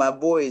people knew my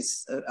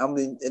voice. I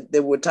mean,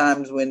 there were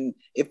times when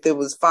if there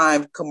was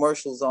 5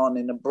 commercials on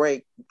in a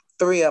break,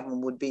 3 of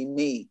them would be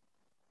me.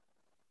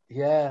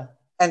 Yeah.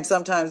 And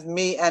sometimes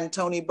me and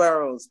Tony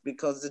Burrows,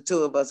 because the two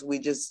of us, we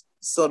just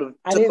sort of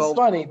and it's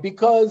funny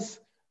because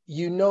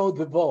you know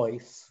the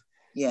voice.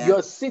 Yeah.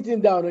 You're sitting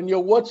down and you're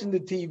watching the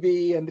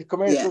TV and the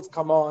commercials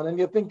come on and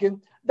you're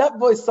thinking, that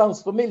voice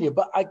sounds familiar,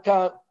 but I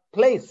can't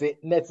place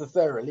it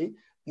necessarily.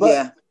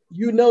 But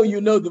you know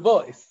the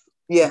voice.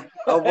 Yeah.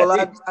 Oh, well,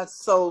 I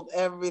sold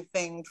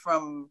everything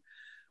from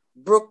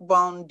Brook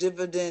Bond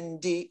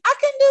Dividend D. I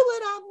can do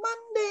it on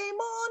Monday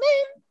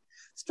morning.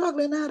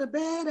 Struggling out of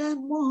bed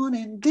and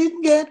morning.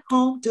 Didn't get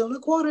home till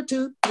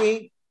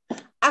 2:45.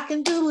 I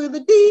can do with a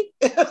D.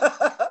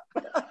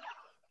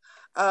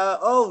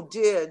 Oh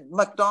dear,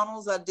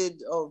 McDonald's. I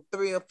did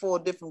 3 or 4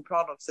 different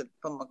products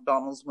from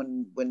McDonald's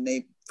when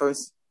they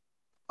first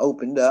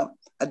opened up.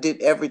 I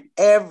did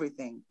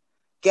everything.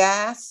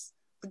 Gas.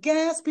 The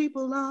gas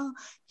people are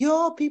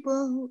your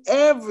people.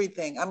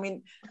 Everything. I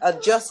mean,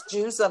 Just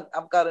Juice.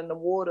 I've got an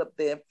award up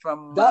there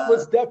from. That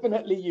was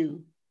definitely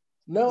you.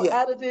 No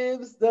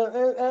additives.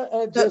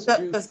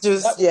 Just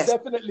Juice. That was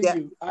definitely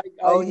you.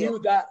 I knew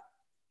that.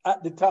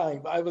 At the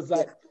time, I was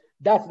like,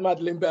 that's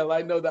Madeline Bell.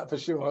 I know that for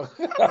sure.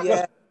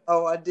 Yeah.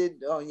 Oh, I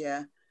did. Oh,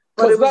 yeah.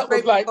 But that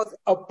was like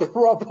a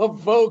proper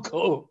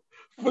vocal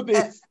for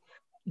this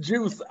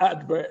juice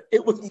advert.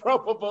 It was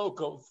proper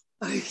vocals.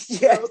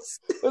 Yes.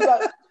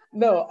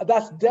 No,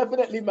 that's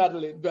definitely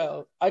Madeline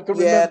Bell. I can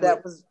remember. Yeah,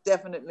 that was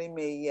definitely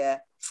me. Yeah.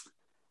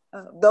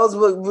 Those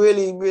were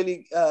really,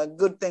 really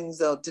good things,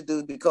 though, to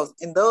do, because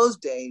in those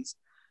days,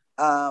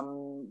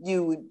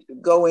 you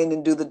would go in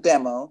and do the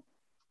demo.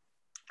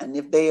 And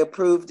if they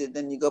approved it,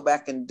 then you go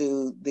back and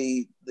do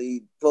the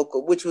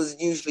vocal, which was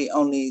usually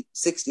only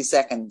 60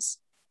 seconds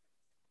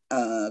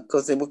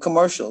because they were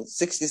commercials.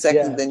 60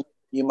 seconds, then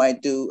you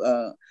might do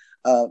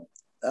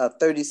a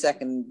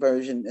 30-second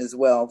version as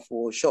well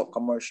for a short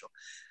commercial.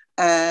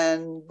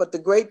 But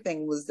the great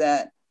thing was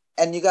that,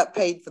 and you got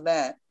paid for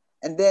that.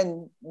 And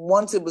then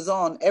once it was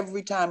on,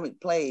 every time it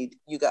played,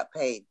 you got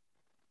paid.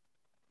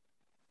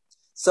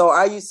 So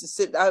I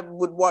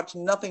would watch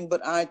nothing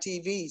but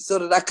ITV so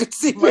that I could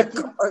see my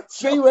commercial.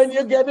 See when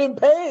you're getting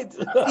paid.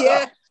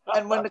 Yeah.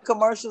 And when the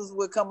commercials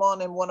would come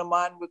on and one of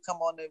mine would come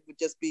on, it would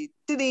just be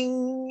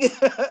ding.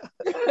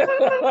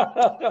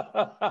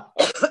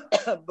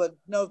 But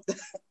no,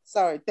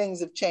 sorry, things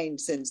have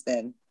changed since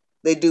then.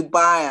 They do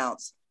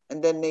buyouts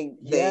and then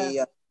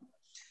yeah.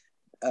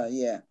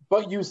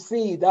 But you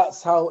see,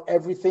 that's how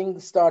everything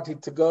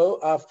started to go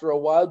after a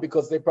while,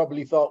 because they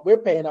probably thought we're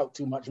paying out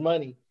too much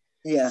money.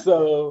 Yeah.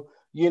 So,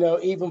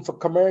 even for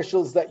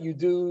commercials that you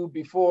do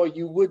before,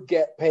 you would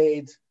get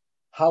paid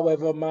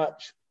however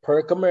much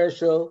per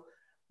commercial.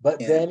 But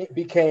then it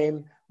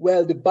became,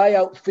 well, the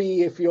buyout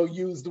fee, if you're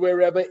used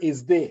wherever,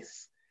 is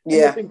this. And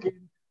you're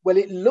thinking, well,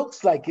 it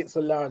looks like it's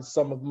a large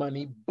sum of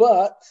money,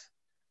 but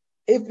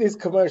if this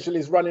commercial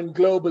is running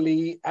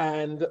globally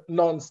and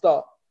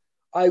nonstop,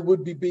 I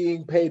would be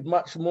being paid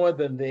much more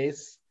than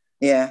this.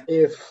 Yeah.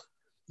 If,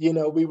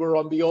 we were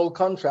on the old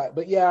contract.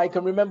 But yeah, I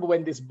can remember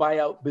when this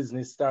buyout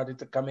business started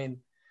to come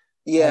in.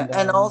 Yeah.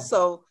 And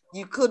also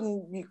you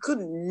couldn't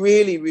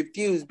really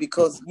refuse,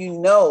 because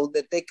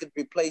that they could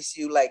replace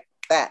you like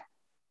that.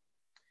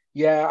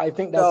 Yeah, I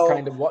think that's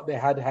kind of what they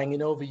had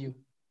hanging over you.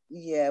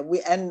 Yeah,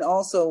 we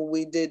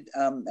did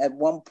at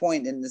one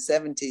point in the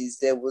 70s,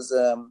 there was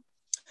a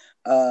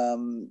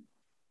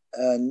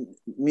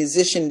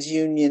musicians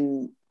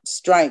union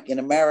strike in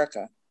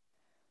America.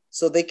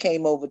 So they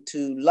came over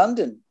to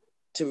London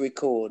to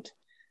record.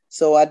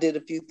 So I did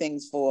a few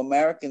things for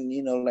American,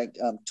 like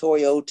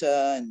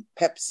Toyota and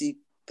Pepsi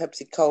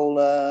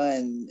Cola,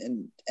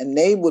 and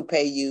they would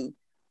pay you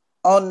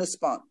on the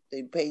spot.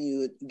 They'd pay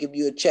you, give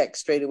you a check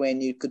straight away,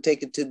 and you could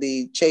take it to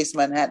the Chase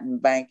Manhattan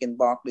Bank in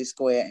Berkeley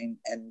Square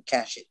and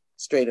cash it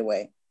straight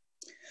away.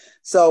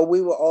 So we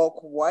were all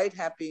quite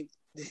happy.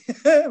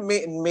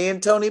 me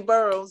and Tony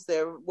Burrows,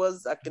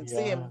 I can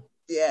see him.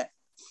 Yeah.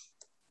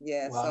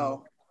 Yeah.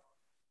 Wow.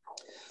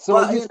 So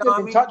are you still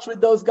in touch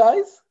with those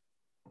guys?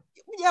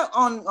 Yeah,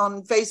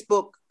 on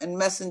Facebook and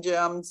Messenger,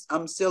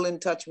 I'm still in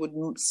touch with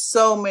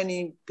so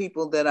many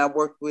people that I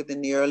worked with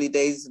in the early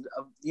days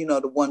of,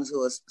 the ones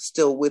who are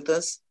still with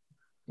us.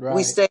 Right.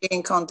 We stay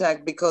in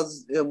contact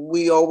because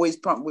we always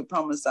we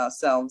promised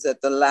ourselves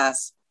at the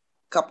last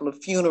couple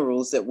of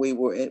funerals that we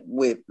were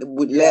with,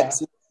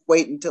 let's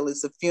wait until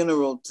it's a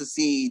funeral to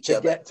see each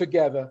other. Get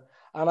together.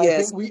 And I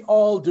think we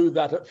all do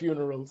that at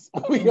funerals.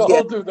 We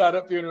all do that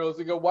at funerals.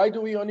 We go, why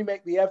do we only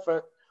make the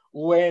effort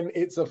when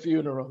it's a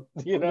funeral?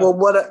 Well,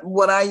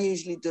 what I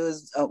usually do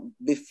is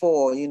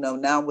before,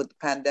 now with the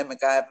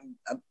pandemic, I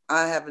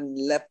haven't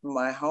left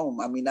my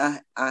home. I mean, I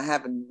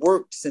haven't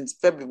worked since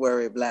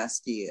February of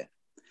last year.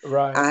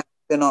 Right. I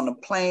haven't been on a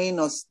plane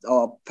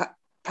or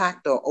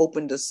packed or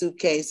opened a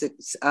suitcase.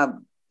 I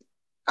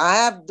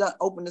have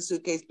opened a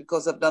suitcase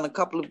because I've done a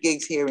couple of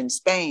gigs here in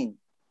Spain.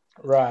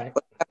 Right.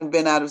 But I haven't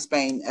been out of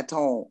Spain at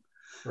all.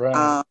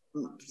 Right.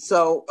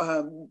 So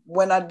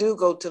when I do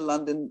go to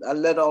London, I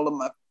let all of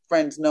my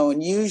friends know,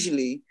 and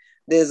usually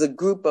there's a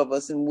group of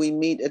us and we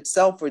meet at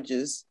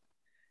Selfridge's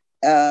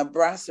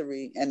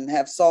brasserie and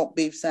have salt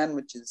beef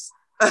sandwiches.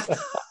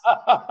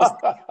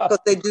 Because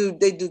they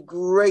do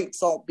great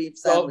salt beef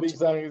sandwiches.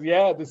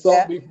 Yeah, the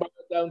salt beef bar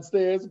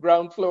downstairs,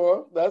 ground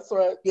floor. That's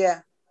right.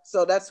 Yeah.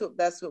 So that's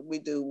what we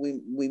do.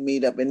 We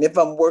meet up, and if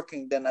I'm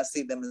working, then I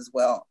see them as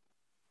well.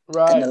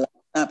 Right.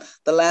 And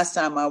the last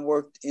time I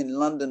worked in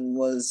London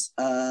was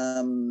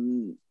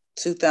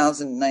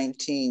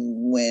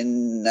 2019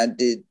 when I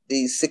did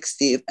the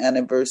 60th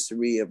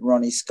anniversary of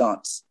Ronnie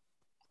Scott's.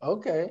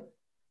 Okay.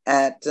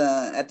 At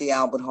the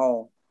Albert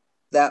Hall.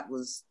 That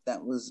was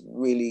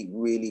really,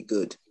 really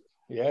good.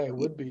 Yeah, it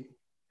would be.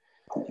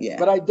 Yeah.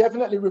 But I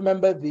definitely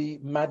remember the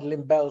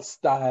Madeline Bell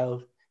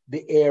style,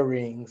 the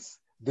earrings,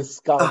 the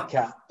skull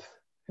cap.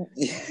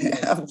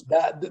 Yeah.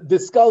 The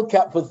skull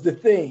cap was the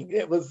thing.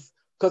 It was,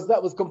 because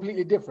that was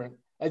completely different.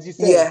 As you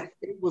said,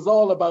 it was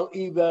all about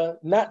either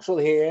natural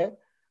hair.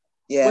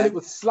 Yeah. Well, it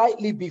was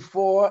slightly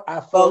before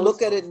Afro. Oh,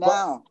 look at it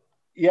now.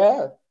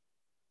 Yeah.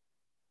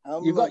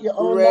 You got your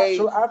own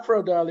natural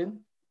Afro,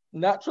 darling.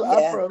 Natural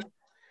Afro.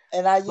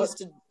 And I used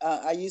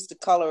to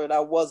color it. I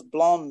was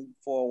blonde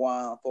for a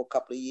while, for a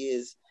couple of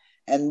years.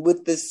 And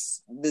with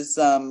this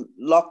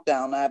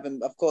lockdown, I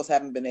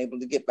haven't been able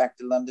to get back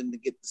to London to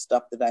get the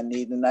stuff that I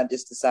need. And I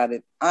just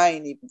decided I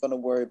ain't even going to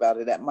worry about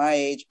it. At my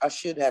age, I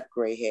should have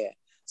gray hair.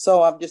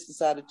 So I've just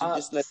decided to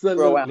just let it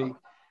grow out.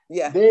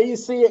 Yeah. There you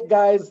see it,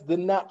 guys. The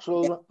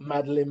natural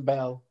Madeline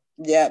Bell.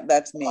 Yeah,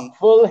 that's me. A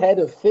full head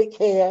of thick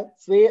hair.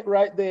 See it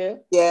right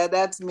there? Yeah,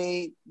 that's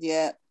me.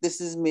 Yeah,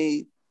 this is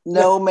me.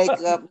 No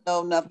makeup,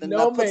 no nothing.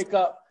 No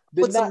makeup.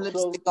 The put some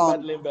natural lipstick on.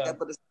 Madeline Bell.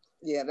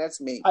 Yeah,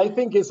 that's me. I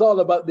think it's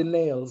all about the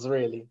nails,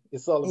 really.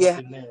 It's all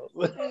about the nails.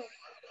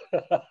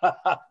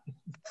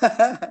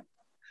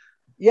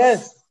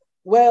 Yes.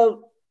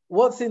 Well,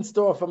 what's in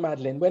store for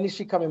Madeline? When is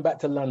she coming back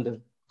to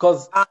London?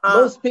 Because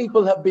most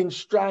people have been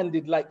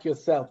stranded like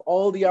yourself.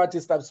 All the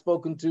artists I've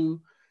spoken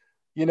to,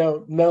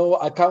 no,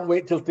 I can't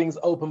wait till things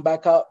open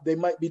back up. They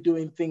might be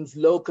doing things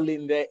locally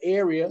in their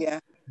area.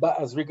 Yeah.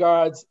 But as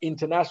regards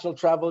international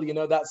travel,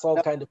 that's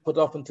all kind of put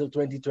off until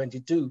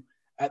 2022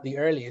 at the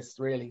earliest,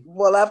 really.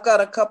 Well, I've got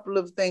a couple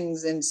of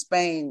things in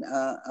Spain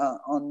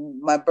on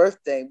my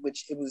birthday,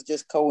 which it was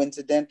just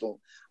coincidental.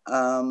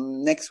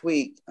 Next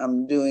week,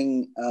 I'm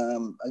doing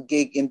a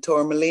gig in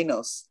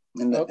Torremolinos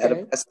at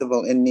a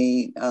festival in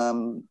the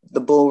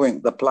Bull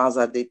Ring, the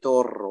Plaza de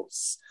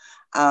Toros.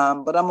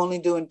 But I'm only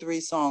doing 3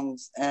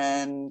 songs.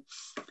 And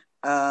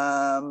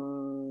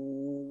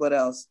what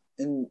else?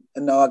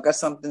 No, I got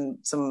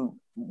some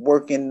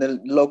work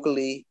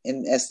locally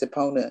in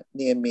Estepona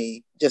near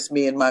me, just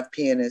me and my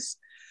pianist.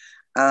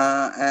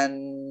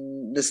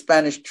 And the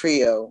Spanish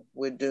trio,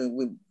 we've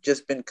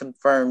just been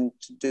confirmed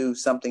to do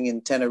something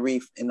in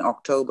Tenerife in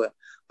October.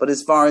 But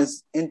as far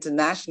as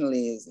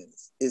internationally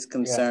is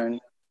concerned,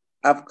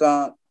 I've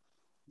got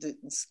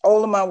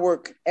all of my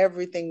work,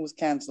 everything was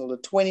canceled. A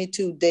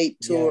 22-date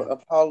tour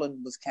of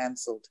Holland was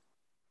canceled.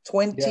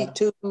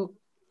 22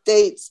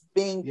 dates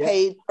being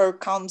paid per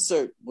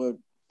concert, where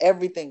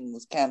everything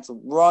was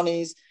canceled.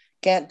 Ronnie's,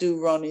 can't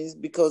do Ronnie's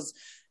because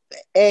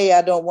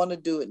I don't want to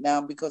do it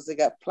now because they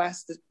got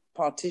plastic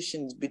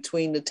partitions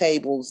between the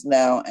tables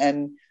now,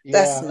 and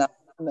that's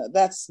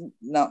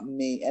not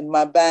me. And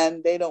my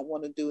band, they don't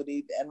want to do it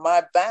either. And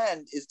my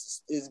band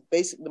is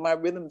basically, my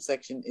rhythm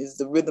section is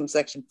the rhythm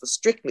section for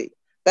Strictly.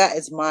 That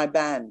is my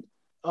band.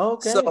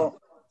 Okay. So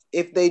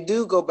if they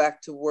do go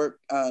back to work,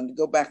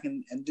 go back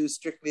and do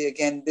Strictly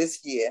again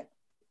this year,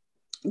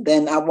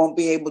 then I won't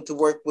be able to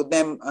work with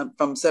them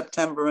from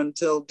September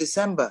until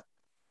December.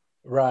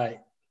 Right.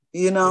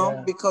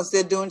 Because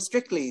they're doing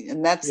Strictly,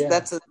 and that's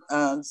a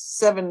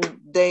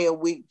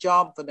 7-day-a-week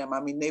job for them. I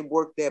mean, they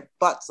work their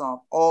butts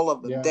off, all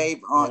of them.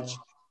 Dave Arch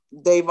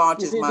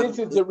is my. This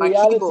is the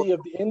reality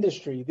of the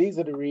industry. These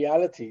are the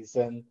realities,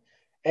 and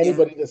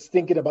anybody that's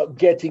thinking about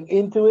getting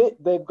into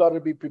it, they've got to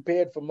be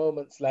prepared for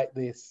moments like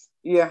this.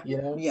 Yeah.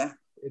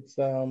 It's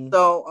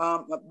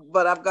So,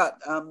 but I've got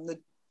the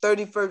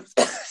 31st.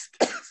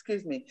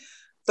 Excuse me,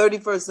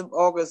 31st of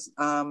August.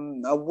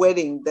 A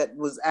wedding that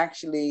was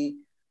actually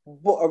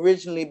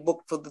originally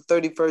booked for the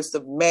 31st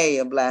of May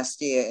of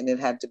last year, and it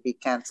had to be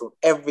canceled.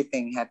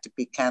 Everything had to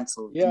be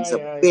canceled. It was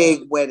a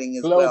big wedding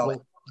as well.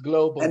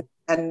 Global.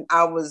 And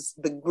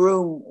the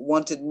groom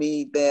wanted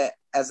me there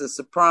as a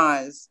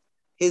surprise,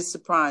 his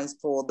surprise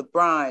for the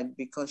bride,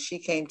 because she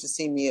came to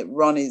see me at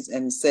Ronnie's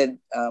and said,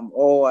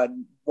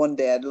 one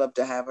day I'd love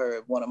to have her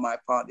at one of my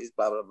parties,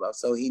 blah, blah, blah.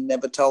 So he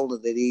never told her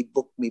that he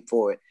booked me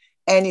for it.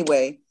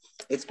 Anyway,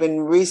 it's been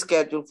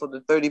rescheduled for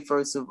the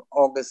 31st of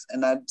August.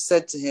 And I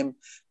said to him,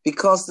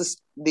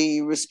 because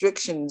the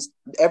restrictions,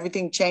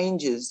 everything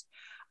changes,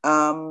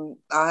 I'll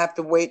have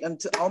to wait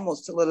until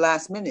almost till the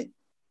last minute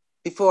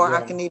before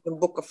I can even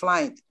book a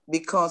flight.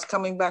 Because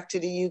coming back to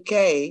the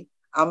UK,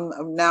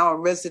 I'm now a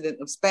resident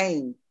of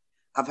Spain.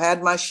 I've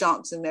had my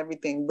shots and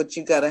everything, but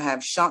you got to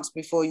have shots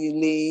before you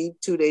leave,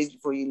 2 days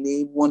before you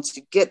leave. Once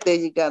you get there,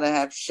 you got to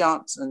have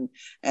shots, and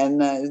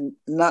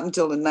not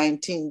until the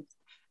 19th.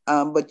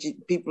 But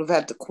people have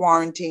had to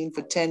quarantine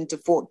for 10 to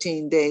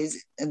 14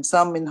 days, and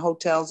some in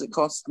hotels, it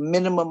costs a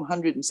minimum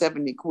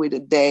 170 quid a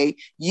day.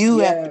 You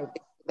have to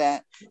pay for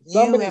that.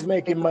 Somebody's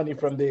making money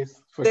from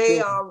this.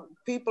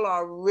 People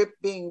are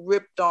being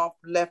ripped off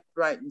left,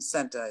 right, and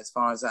center, as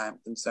far as I'm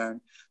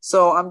concerned.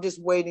 So I'm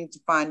just waiting to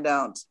find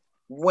out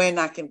when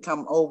I can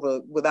come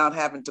over without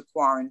having to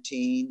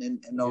quarantine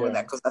and all of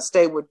that. Because I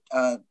stay with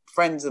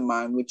friends of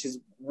mine, which is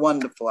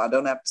wonderful. I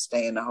don't have to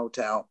stay in a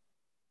hotel.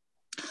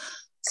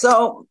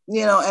 So,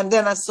 and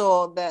then I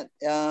saw that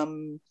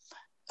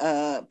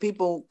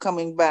people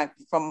coming back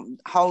from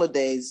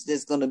holidays,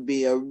 there's going to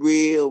be a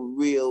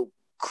real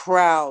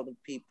crowd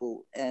of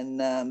people, and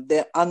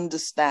they're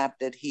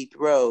understaffed at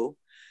Heathrow.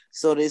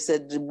 So they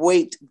said the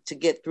wait to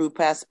get through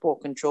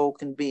passport control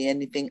can be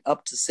anything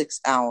up to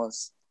 6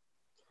 hours.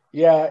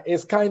 Yeah,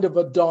 it's kind of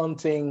a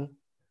daunting,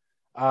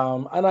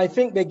 and I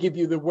think they give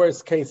you the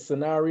worst case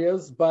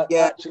scenarios, but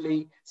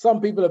actually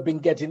some people have been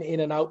getting in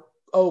and out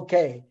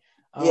okay.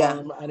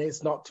 And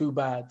it's not too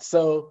bad.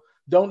 So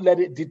don't let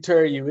it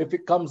deter you. If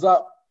it comes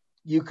up,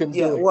 you can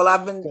do it. Well,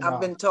 I've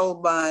been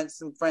told by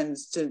some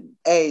friends to,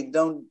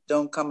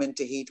 don't come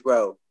into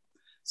Heathrow.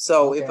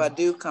 So if I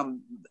do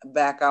come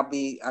back,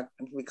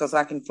 because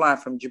I can fly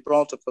from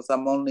Gibraltar, because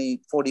I'm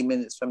only 40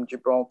 minutes from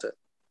Gibraltar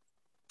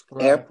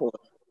Airport.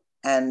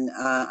 And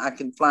I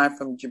can fly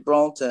from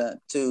Gibraltar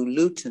to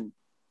Luton.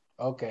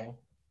 Okay.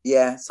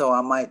 Yeah, so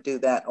I might do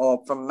that.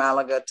 Or from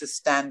Malaga to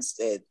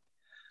Stansted.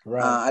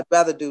 Right. I'd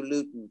rather do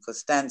Luton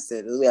because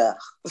Stansted,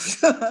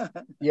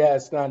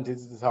 Stansted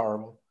is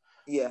horrible.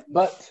 Yeah.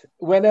 But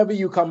whenever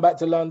you come back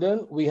to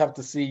London, we have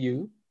to see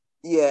you.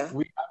 Yeah.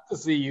 We have to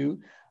see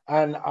you.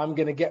 And I'm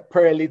going to get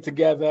Pearlie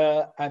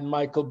together and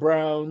Michael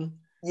Brown.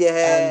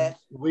 Yeah. And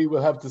we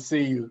will have to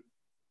see you.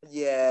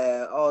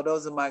 Yeah. Oh,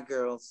 those are my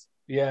girls.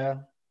 Yeah.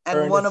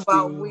 And one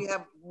about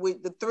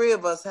the three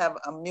of us have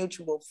a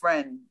mutual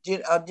friend. Do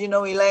you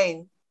know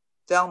Elaine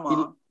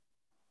Delmar?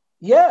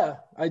 Yeah,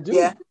 I do.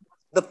 Yeah,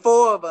 the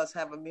four of us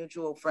have a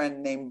mutual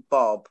friend named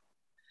Bob.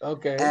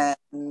 Okay.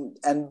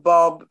 And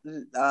Bob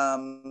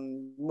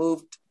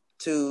moved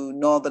to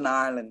Northern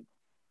Ireland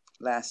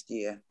last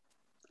year.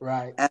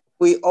 Right. And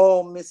we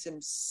all miss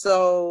him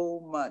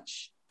so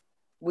much.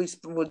 We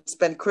would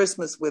spend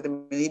Christmas with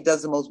him, and he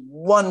does the most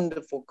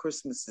wonderful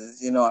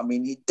Christmases. You know, I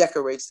mean, he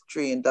decorates the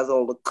tree and does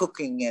all the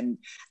cooking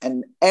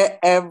and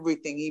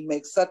everything. He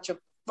makes such a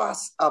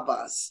fuss of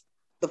us.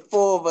 The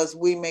four of us,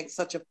 we make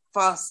such a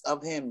fuss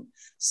of him.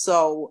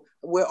 So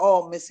we're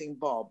all missing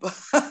Bob.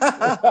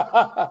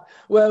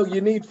 Well,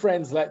 you need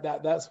friends like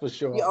that, that's for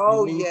sure.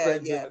 Oh, you need yeah,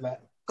 friends yeah. like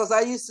that. Because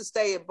I used to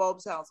stay at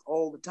Bob's house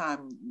all the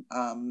time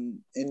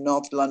in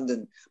North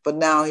London, but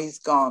now he's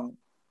gone,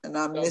 and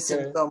I miss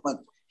him so much.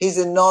 He's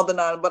in Northern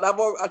Ireland, but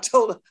I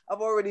told him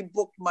I've already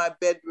booked my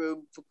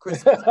bedroom for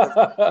Christmas.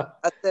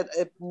 I said,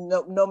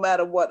 no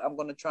matter what, I'm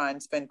going to try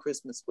and spend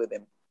Christmas with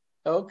him.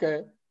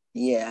 Okay.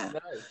 Yeah.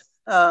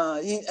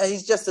 Nice.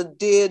 He's just a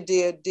dear,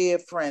 dear, dear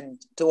friend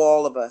to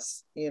all of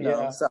us, you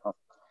know. Yeah. So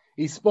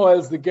he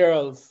spoils the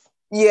girls.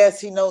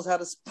 Yes, he knows how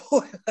to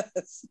spoil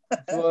us.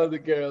 Spoil the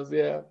girls,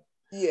 yeah.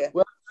 Yeah.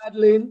 Well,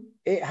 Madeline,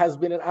 it has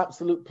been an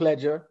absolute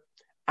pleasure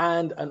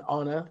and an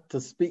honor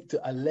to speak to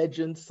a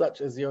legend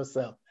such as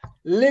yourself.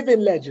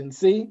 Living legend,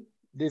 see?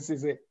 This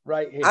is it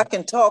right here. I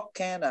can talk,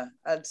 can I?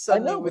 I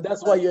know, but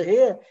that's why you're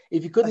here.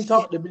 If you couldn't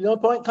talk, there'd be no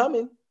point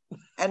coming.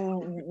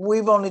 And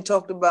we've only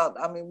talked about,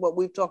 what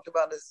we've talked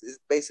about is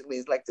basically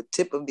is like the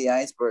tip of the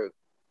iceberg.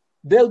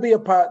 There'll be a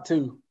part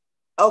 2.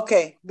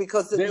 Okay,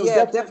 because there'll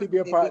definitely be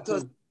a part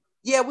 2.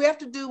 Yeah, we have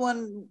to do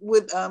one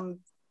with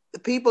the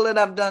people that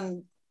I've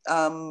done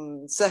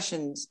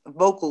sessions,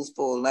 vocals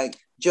for, like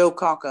Joe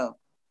Cocker,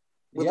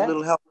 with a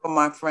little help from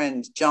my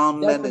friends,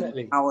 John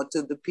Lennon, Power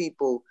to the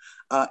People,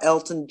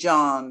 Elton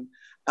John,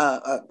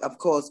 of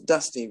course,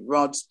 Dusty,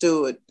 Rod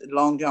Stewart,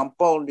 Long John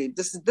Boldy.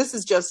 This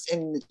is just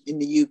in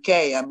the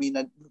UK.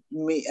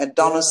 Me,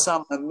 Donna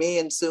Summer, me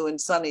and Sue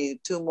and Sonny,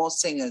 2 more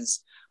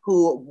singers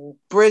who are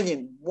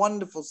brilliant,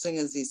 wonderful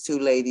singers. These 2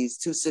 ladies,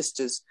 2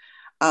 sisters.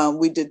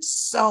 We did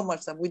so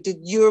much stuff. We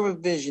did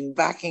Eurovision,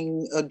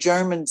 backing a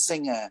German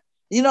singer.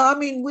 You know,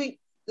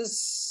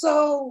 there's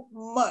so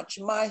much.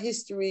 My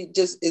history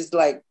just is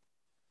like.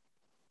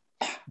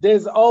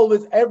 There's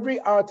always, every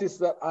artist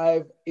that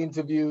I've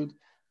interviewed,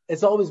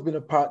 it's always been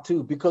a part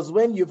 2, because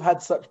when you've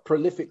had such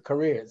prolific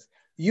careers,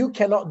 you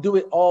cannot do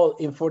it all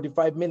in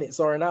 45 minutes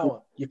or an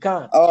hour. You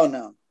can't. Oh,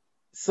 no.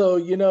 So,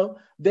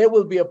 there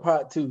will be a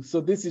part 2. So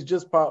this is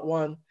just part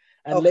 1.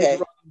 And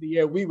later on in the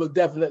year, we will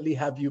definitely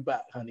have you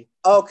back, honey.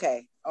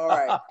 Okay. All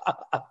right.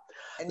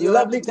 And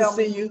lovely to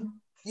see you.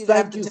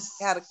 Thank you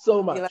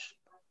so much.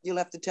 You'll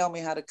have to tell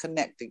me how to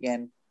connect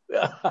again.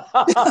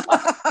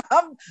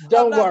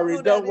 Don't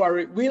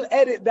worry. We'll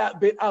edit that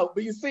bit out.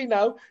 But you see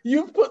now,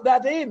 you've put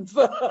that in.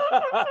 So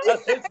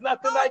there's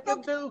nothing I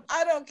can do.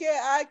 I don't care.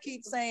 I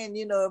keep saying,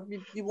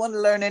 if you want to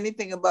learn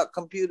anything about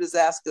computers,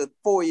 ask a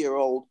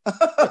 4-year-old.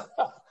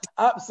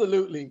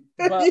 Absolutely.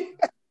 But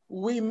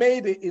we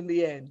made it in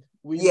the end.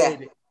 We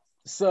made it.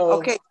 So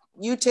okay,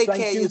 you take care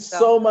of yourself. Thank you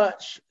so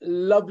much.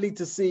 Lovely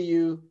to see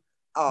you.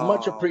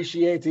 Much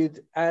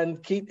appreciated,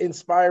 and keep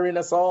inspiring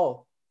us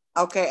all.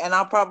 Okay, and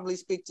I'll probably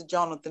speak to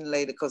Jonathan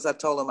later, because I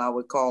told him I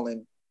would call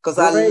him, because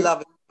I love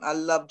him. I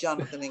love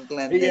Jonathan and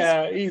Glenn.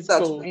 Yeah, he's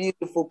such cool.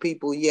 Beautiful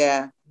people.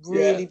 Yeah,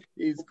 really.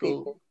 Yeah, he's cool.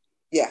 People.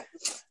 Yeah.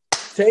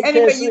 Take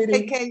care, you sweetie.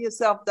 take care of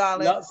yourself,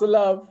 darling. Lots of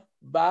love.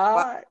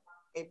 Bye.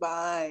 Bye.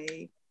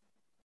 Bye.